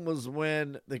McClung was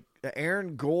when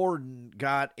Aaron Gordon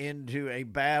got into a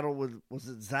battle with, was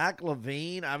it Zach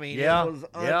LaVine? I mean, it was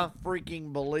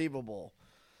unfreaking believable.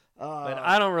 But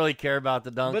I don't really care about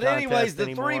the dunk contest anymore. But anyways,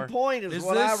 the 3-point is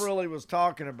what I really was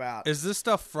talking about. Is this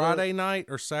stuff Friday night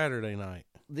or Saturday night?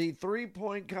 The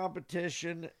 3-point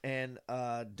competition and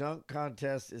dunk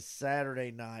contest is Saturday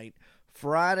night.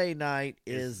 Friday night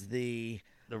is the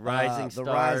Rising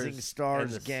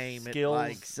Stars game at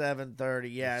like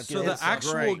 7:30. Yeah, so the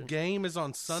actual game is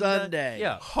on Sunday.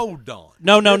 Yeah, hold on.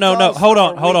 No. Hold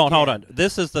on.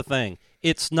 This is the thing.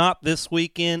 It's not this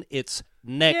weekend. It's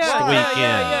next weekend.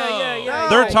 Yeah.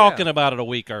 They're talking about it a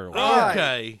week early.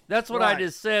 Okay, that's what I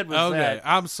just said. Was that?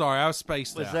 I'm sorry, I was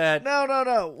spaced out. That?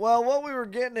 No. Well, what we were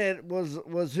getting at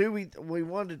was who we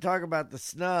wanted to talk about, the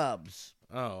snubs.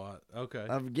 Oh, okay.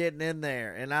 Of getting in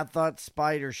there, and I thought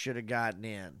Spider should have gotten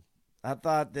in. I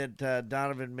thought that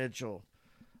Donovan Mitchell,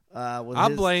 with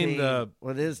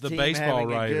his the team baseball having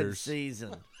writers. a good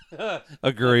season.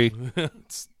 Agree.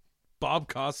 It's Bob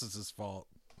Costas' fault.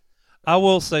 I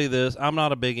will say this. I'm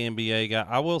not a big NBA guy.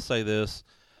 I will say this.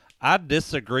 I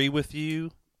disagree with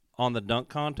you on the dunk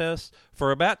contest.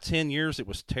 For about 10 years, it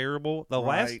was terrible. The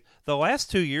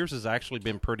last 2 years has actually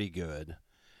been pretty good.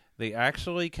 They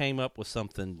actually came up with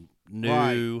something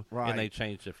new, and they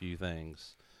changed a few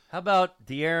things. How about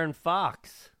De'Aaron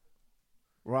Fox?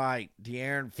 Right,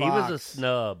 De'Aaron Fox. He was a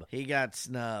snub. He got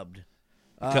snubbed.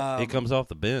 He comes off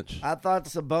the bench. I thought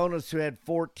Sabonis, who had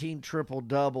 14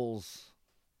 triple-doubles,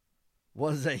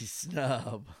 was a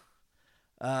snub.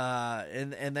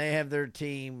 And they have their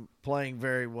team playing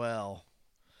very well.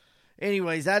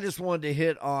 Anyways, I just wanted to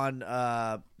hit on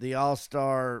the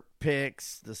All-Star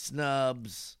picks, the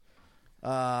snubs.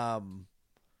 And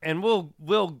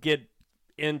we'll get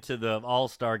into the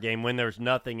All-Star game when there's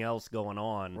nothing else going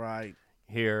on. Right.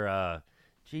 Here,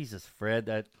 Jesus, Fred,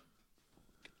 that.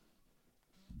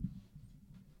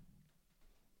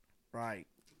 Right.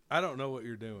 I don't know what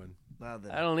you're doing.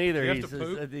 Nothing. I don't either. You have to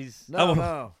poop?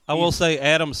 No. I will say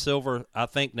Adam Silver, I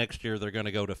think next year they're going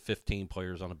to go to 15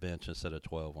 players on a bench instead of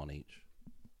 12 on each.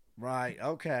 Right.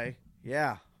 Okay.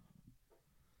 Yeah.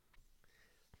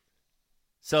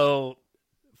 So,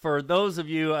 for those of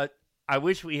you, I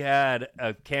wish we had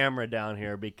a camera down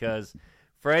here, because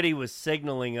Freddie was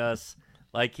signaling us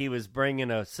like he was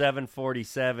bringing a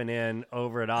 747 in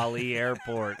over at Ali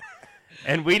Airport.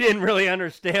 And we didn't really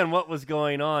understand what was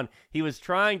going on. He was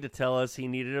trying to tell us he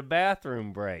needed a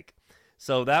bathroom break.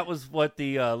 So that was what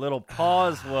the little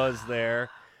pause was there.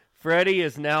 Freddie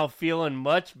is now feeling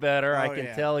much better. I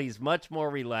can tell he's much more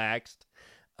relaxed.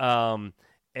 And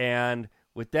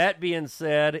with that being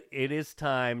said, it is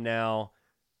time now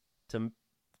to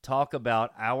talk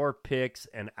about our picks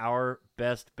and our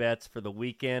best bets for the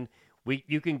weekend.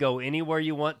 You can go anywhere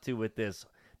you want to with this.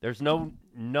 There's no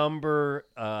number.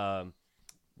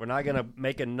 We're not going to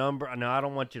make a number. No, I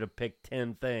don't want you to pick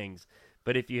 10 things.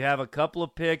 But if you have a couple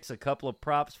of picks, a couple of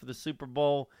props for the Super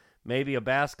Bowl, maybe a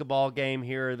basketball game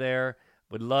here or there,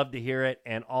 would love to hear it.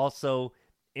 And also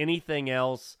anything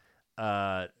else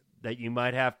that you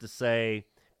might have to say.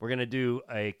 We're going to do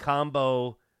a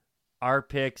combo, our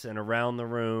picks and around the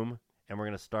room. And we're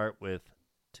going to start with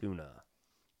Tuna.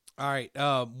 All right.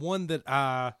 One that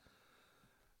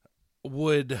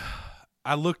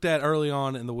I looked at early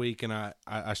on in the week, and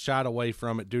I shied away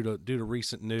from it due to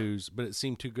recent news, but it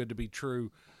seemed too good to be true.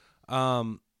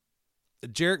 Jerick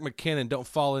McKinnon, don't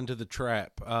fall into the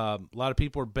trap. A lot of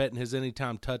people are betting his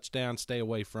anytime touchdown. Stay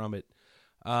away from it.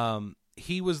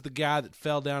 He was the guy that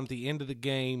fell down at the end of the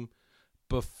game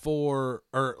at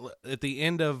the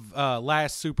end of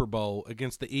last Super Bowl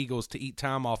against the Eagles to eat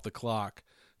time off the clock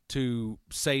to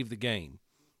save the game.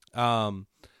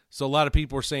 So a lot of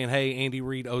people are saying, hey, Andy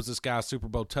Reid owes this guy a Super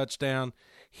Bowl touchdown.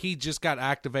 He just got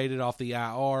activated off the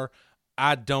IR.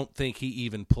 I don't think he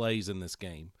even plays in this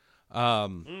game.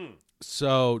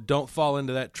 So don't fall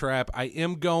into that trap. I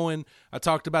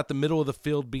talked about the middle of the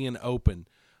field being open.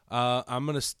 I'm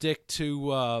going to stick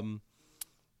to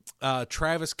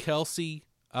Travis Kelce.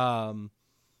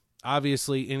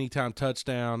 Obviously, anytime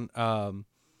touchdown.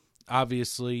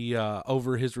 Obviously,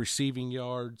 over his receiving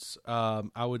yards.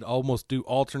 I would almost do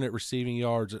alternate receiving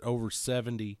yards at over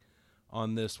 70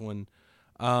 on this one.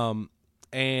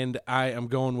 And I am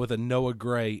going with a Noah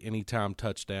Gray anytime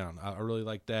touchdown. I really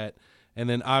like that. And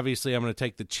then, obviously, I'm going to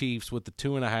take the Chiefs with the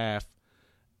 2.5.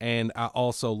 And I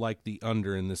also like the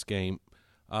under in this game.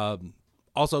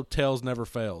 Also, tails never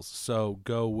fails. So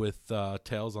go with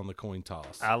tails on the coin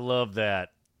toss. I love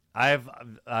that.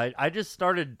 I just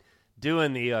started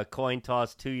doing the coin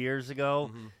toss 2 years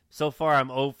ago. Mm-hmm. So far, I'm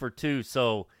 0 for 2.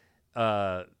 So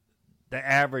the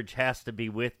average has to be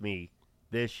with me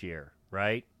this year,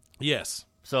 right? Yes.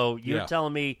 So you're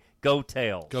telling me go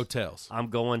tails. Go tails. I'm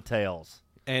going tails.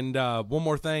 And one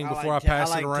more thing before I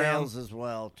pass it around. Tails as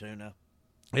well, Tuna.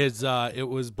 Is it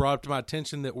was brought up to my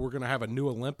attention that we're going to have a new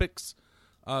Olympics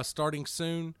starting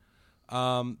soon.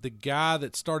 The guy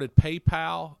that started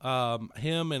PayPal,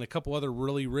 him and a couple other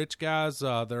really rich guys,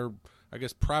 they're, I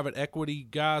guess, private equity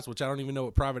guys, which I don't even know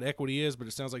what private equity is, but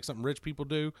it sounds like something rich people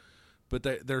do. But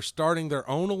they're starting their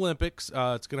own Olympics.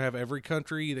 It's going to have every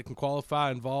country that can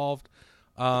qualify involved.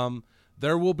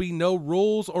 There will be no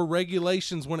rules or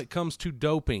regulations when it comes to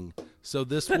doping. So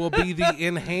this will be the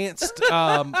enhanced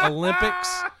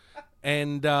Olympics,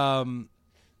 and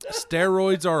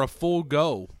steroids are a full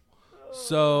go.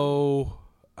 So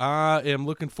I am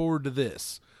looking forward to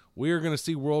this. We are going to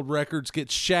see world records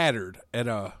get shattered at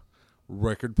a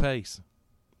record pace.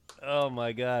 Oh,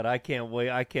 my God. I can't wait.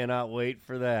 I cannot wait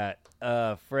for that.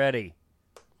 Freddie.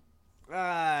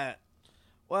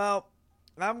 Well,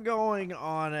 I'm going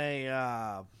on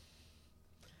I'm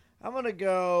going to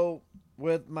go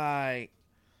with my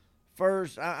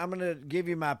first. I'm going to give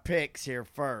you my picks here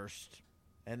first,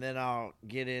 and then I'll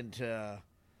get into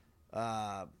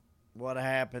what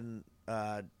happened,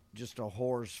 just a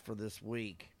horse for this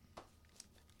week,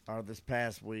 or this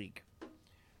past week.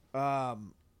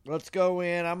 Let's go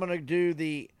in. I'm going to do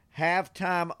the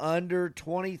halftime under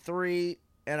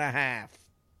 23.5.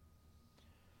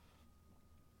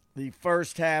 The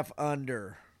first half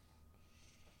under.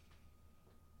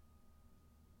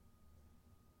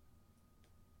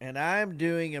 And I'm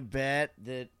doing a bet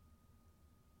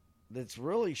that's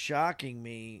really shocking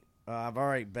me. I've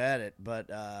already bet it,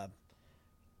 but I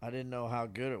didn't know how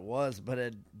good it was. But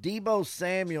a Deebo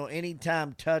Samuel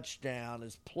anytime touchdown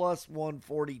is plus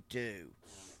 142.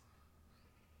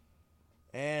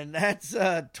 And that's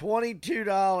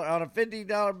 $22. On a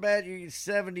 $50 bet, you get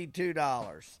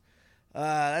 $72.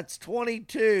 That's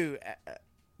 22.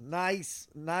 Nice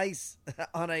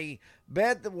on a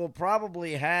bet that will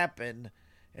probably happen,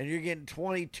 and you're getting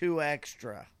 22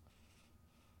 extra.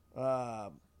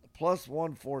 Plus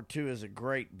 142 is a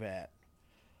great bet.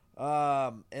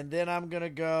 And then I'm going to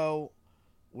go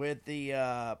with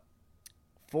the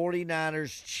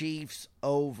 49ers Chiefs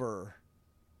over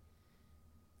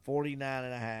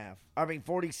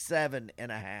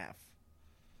 47.5.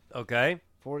 Okay.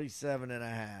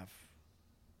 47.5.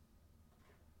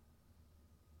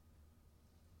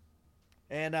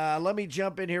 And let me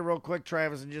jump in here real quick,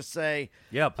 Travis, and just say,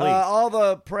 yeah, please. All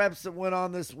the preps that went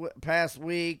on this past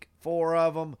week, 4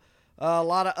 of them, a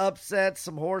lot of upsets.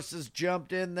 Some horses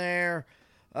jumped in there.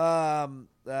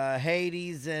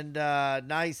 Hades and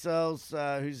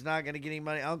Nisos, who's not going to get any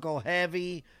money. Uncle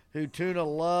Heavy, who Tuna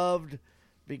loved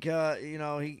because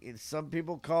some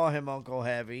people call him Uncle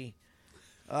Heavy.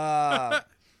 But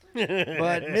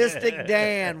Mystic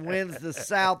Dan wins the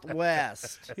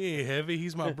Southwest. Hey, Heavy,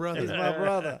 he's my brother. He's my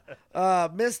brother.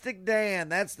 Mystic Dan,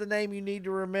 that's the name you need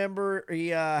to remember. He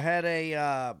had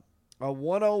a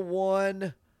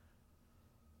 101.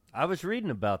 I was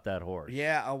reading about that horse.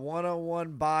 Yeah, a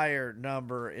 101 buyer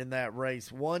number in that race.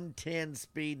 110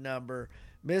 speed number.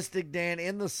 Mystic Dan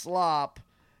in the slop.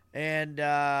 And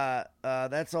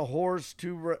that's a horse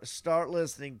to start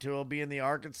listening to. He'll be in the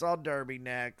Arkansas Derby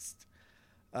next.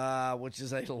 Which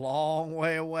is a long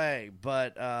way away,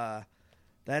 but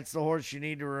that's the horse you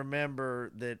need to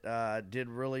remember that did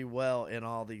really well in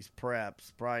all these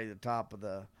preps. Probably the top of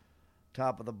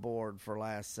the board for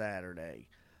last Saturday.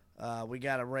 We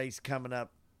got a race coming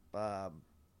up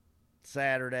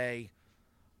Saturday,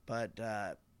 but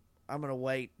I'm gonna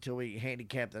wait till we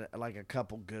handicap like a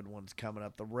couple good ones coming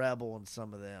up, the Rebel and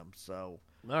some of them. So,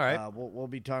 all right, we'll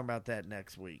be talking about that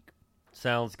next week.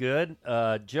 Sounds good,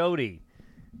 Jody.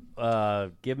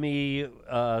 Give me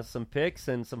some picks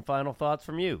and some final thoughts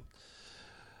from you.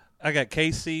 I got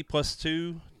KC +2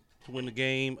 to win the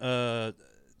game.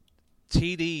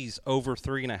 TDs over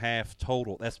 3.5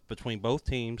 total. That's between both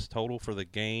teams total for the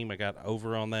game. I got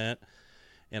over on that,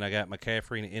 and I got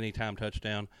McCaffrey an anytime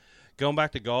touchdown. Going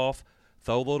back to golf,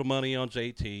 throw a little money on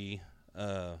JT,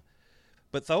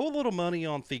 but throw a little money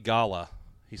on Thigala.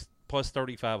 He's plus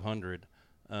 3,500.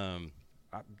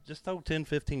 Just throw 10,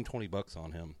 15, 20 bucks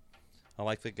on him. I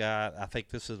like the guy. I think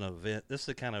this is an event. This is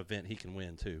the kind of event he can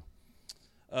win too.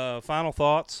 Final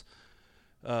thoughts.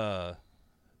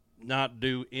 Not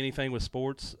do anything with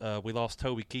sports. We lost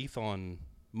Toby Keith on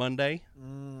Monday.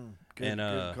 Good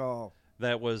call.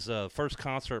 That was first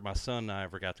concert my son and I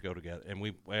ever got to go together, and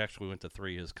we actually went to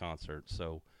 3 of his concerts.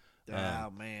 So,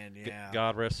 man, yeah.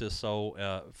 God rest his soul.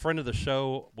 Friend of the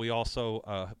show. We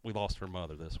also we lost her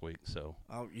mother this week. So,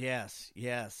 yes.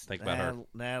 Think about her.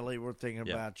 Natalie. We're thinking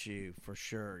about you for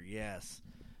sure. Yes,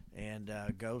 and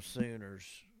go Sooners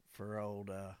for old.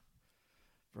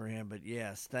 For him, but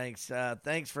yes, thanks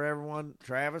for everyone.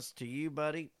 Travis, to you,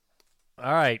 buddy.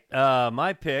 All right,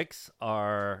 my picks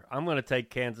are: I'm going to take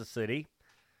Kansas City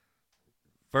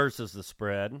versus the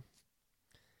spread.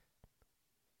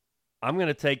 I'm going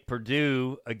to take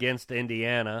Purdue against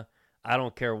Indiana. I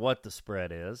don't care what the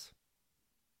spread is.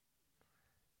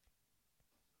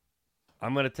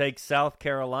 I'm going to take South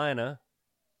Carolina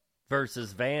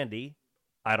versus Vandy.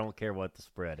 I don't care what the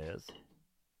spread is.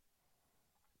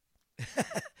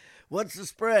 What's the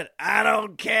spread? I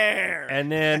don't care.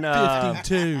 And then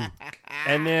 52.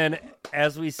 And then,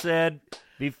 as we said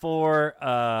before,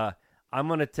 I'm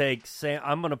going to take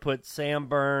I'm going to put Sam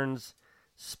Burns,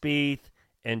 Spieth,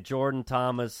 and Jordan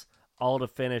Thomas all to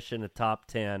finish in the top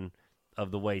 10 of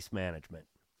the Waste Management.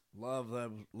 Love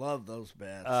them. Love those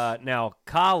bets. Now,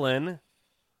 Colin,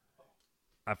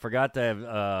 I forgot to have.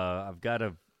 I've got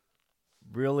to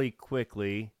really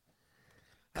quickly.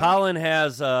 Colin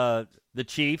has the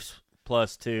Chiefs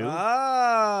 +2.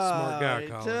 Smart guy,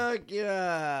 Colin. Took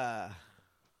ya.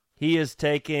 He is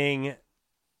taking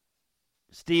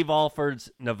Steve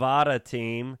Alford's Nevada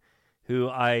team, who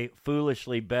I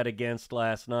foolishly bet against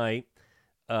last night.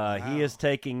 He is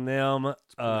taking them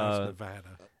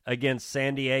Nevada. against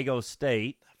San Diego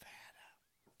State.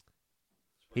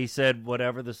 He said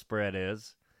whatever the spread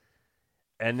is.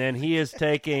 And then he is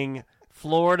taking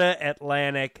Florida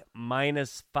Atlantic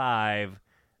 -5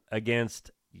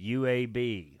 against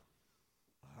UAB.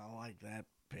 I like that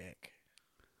pick.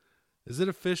 Is it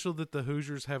official that the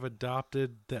Hoosiers have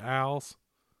adopted the Owls?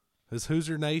 Has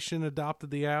Hoosier Nation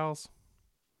adopted the Owls?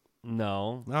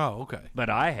 No. Oh, okay. But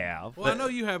I have. Well, I know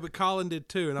you have, but Colin did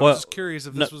too, and I was just curious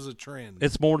if this was a trend.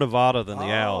 It's more Nevada than the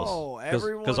Owls. Oh,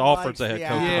 everyone because Alford's the likes head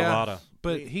the coach of Yeah. Nevada.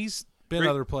 But he's been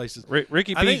other places.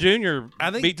 Ricky I P. think- Jr.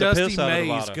 I think beat the Dusty piss out of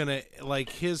May is Nevada. gonna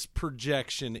his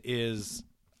projection is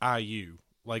IU.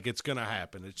 Like it's gonna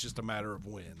happen. It's just a matter of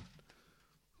when.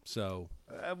 So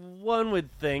One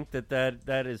would think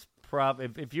that is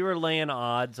if you were laying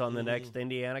odds on the next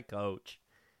Indiana coach,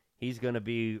 he's going to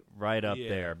be right up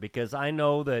there, because I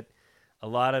know that a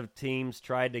lot of teams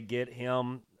tried to get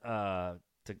him to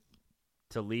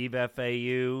leave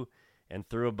FAU and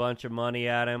threw a bunch of money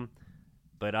at him,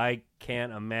 but I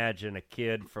can't imagine a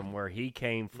kid from where he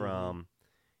came from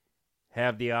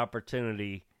have the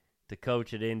opportunity to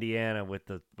coach at Indiana with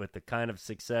the kind of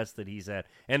success that he's had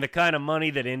and the kind of money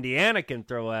that Indiana can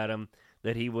throw at him,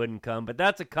 that he wouldn't come. But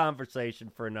that's a conversation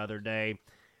for another day.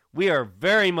 We are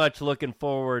very much looking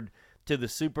forward to the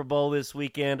Super Bowl this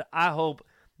weekend. I hope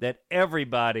that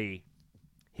everybody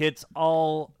hits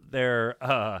all their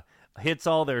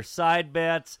side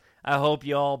bets. I hope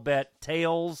you all bet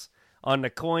tails on the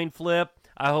coin flip.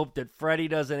 I hope that Freddie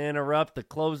doesn't interrupt the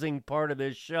closing part of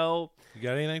this show. you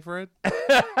got anything, Fred?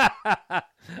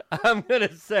 I'm going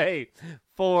to say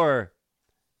for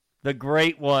the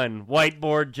great one,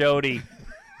 Whiteboard Jody,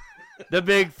 the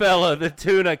big fella, the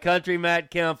Tuna, Country Matt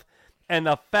Kemp, and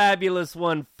the fabulous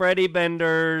one, Freddie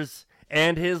Benders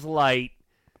and his light.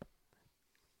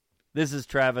 This is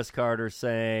Travis Carter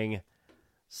saying,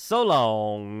 so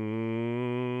long,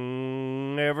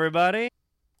 everybody.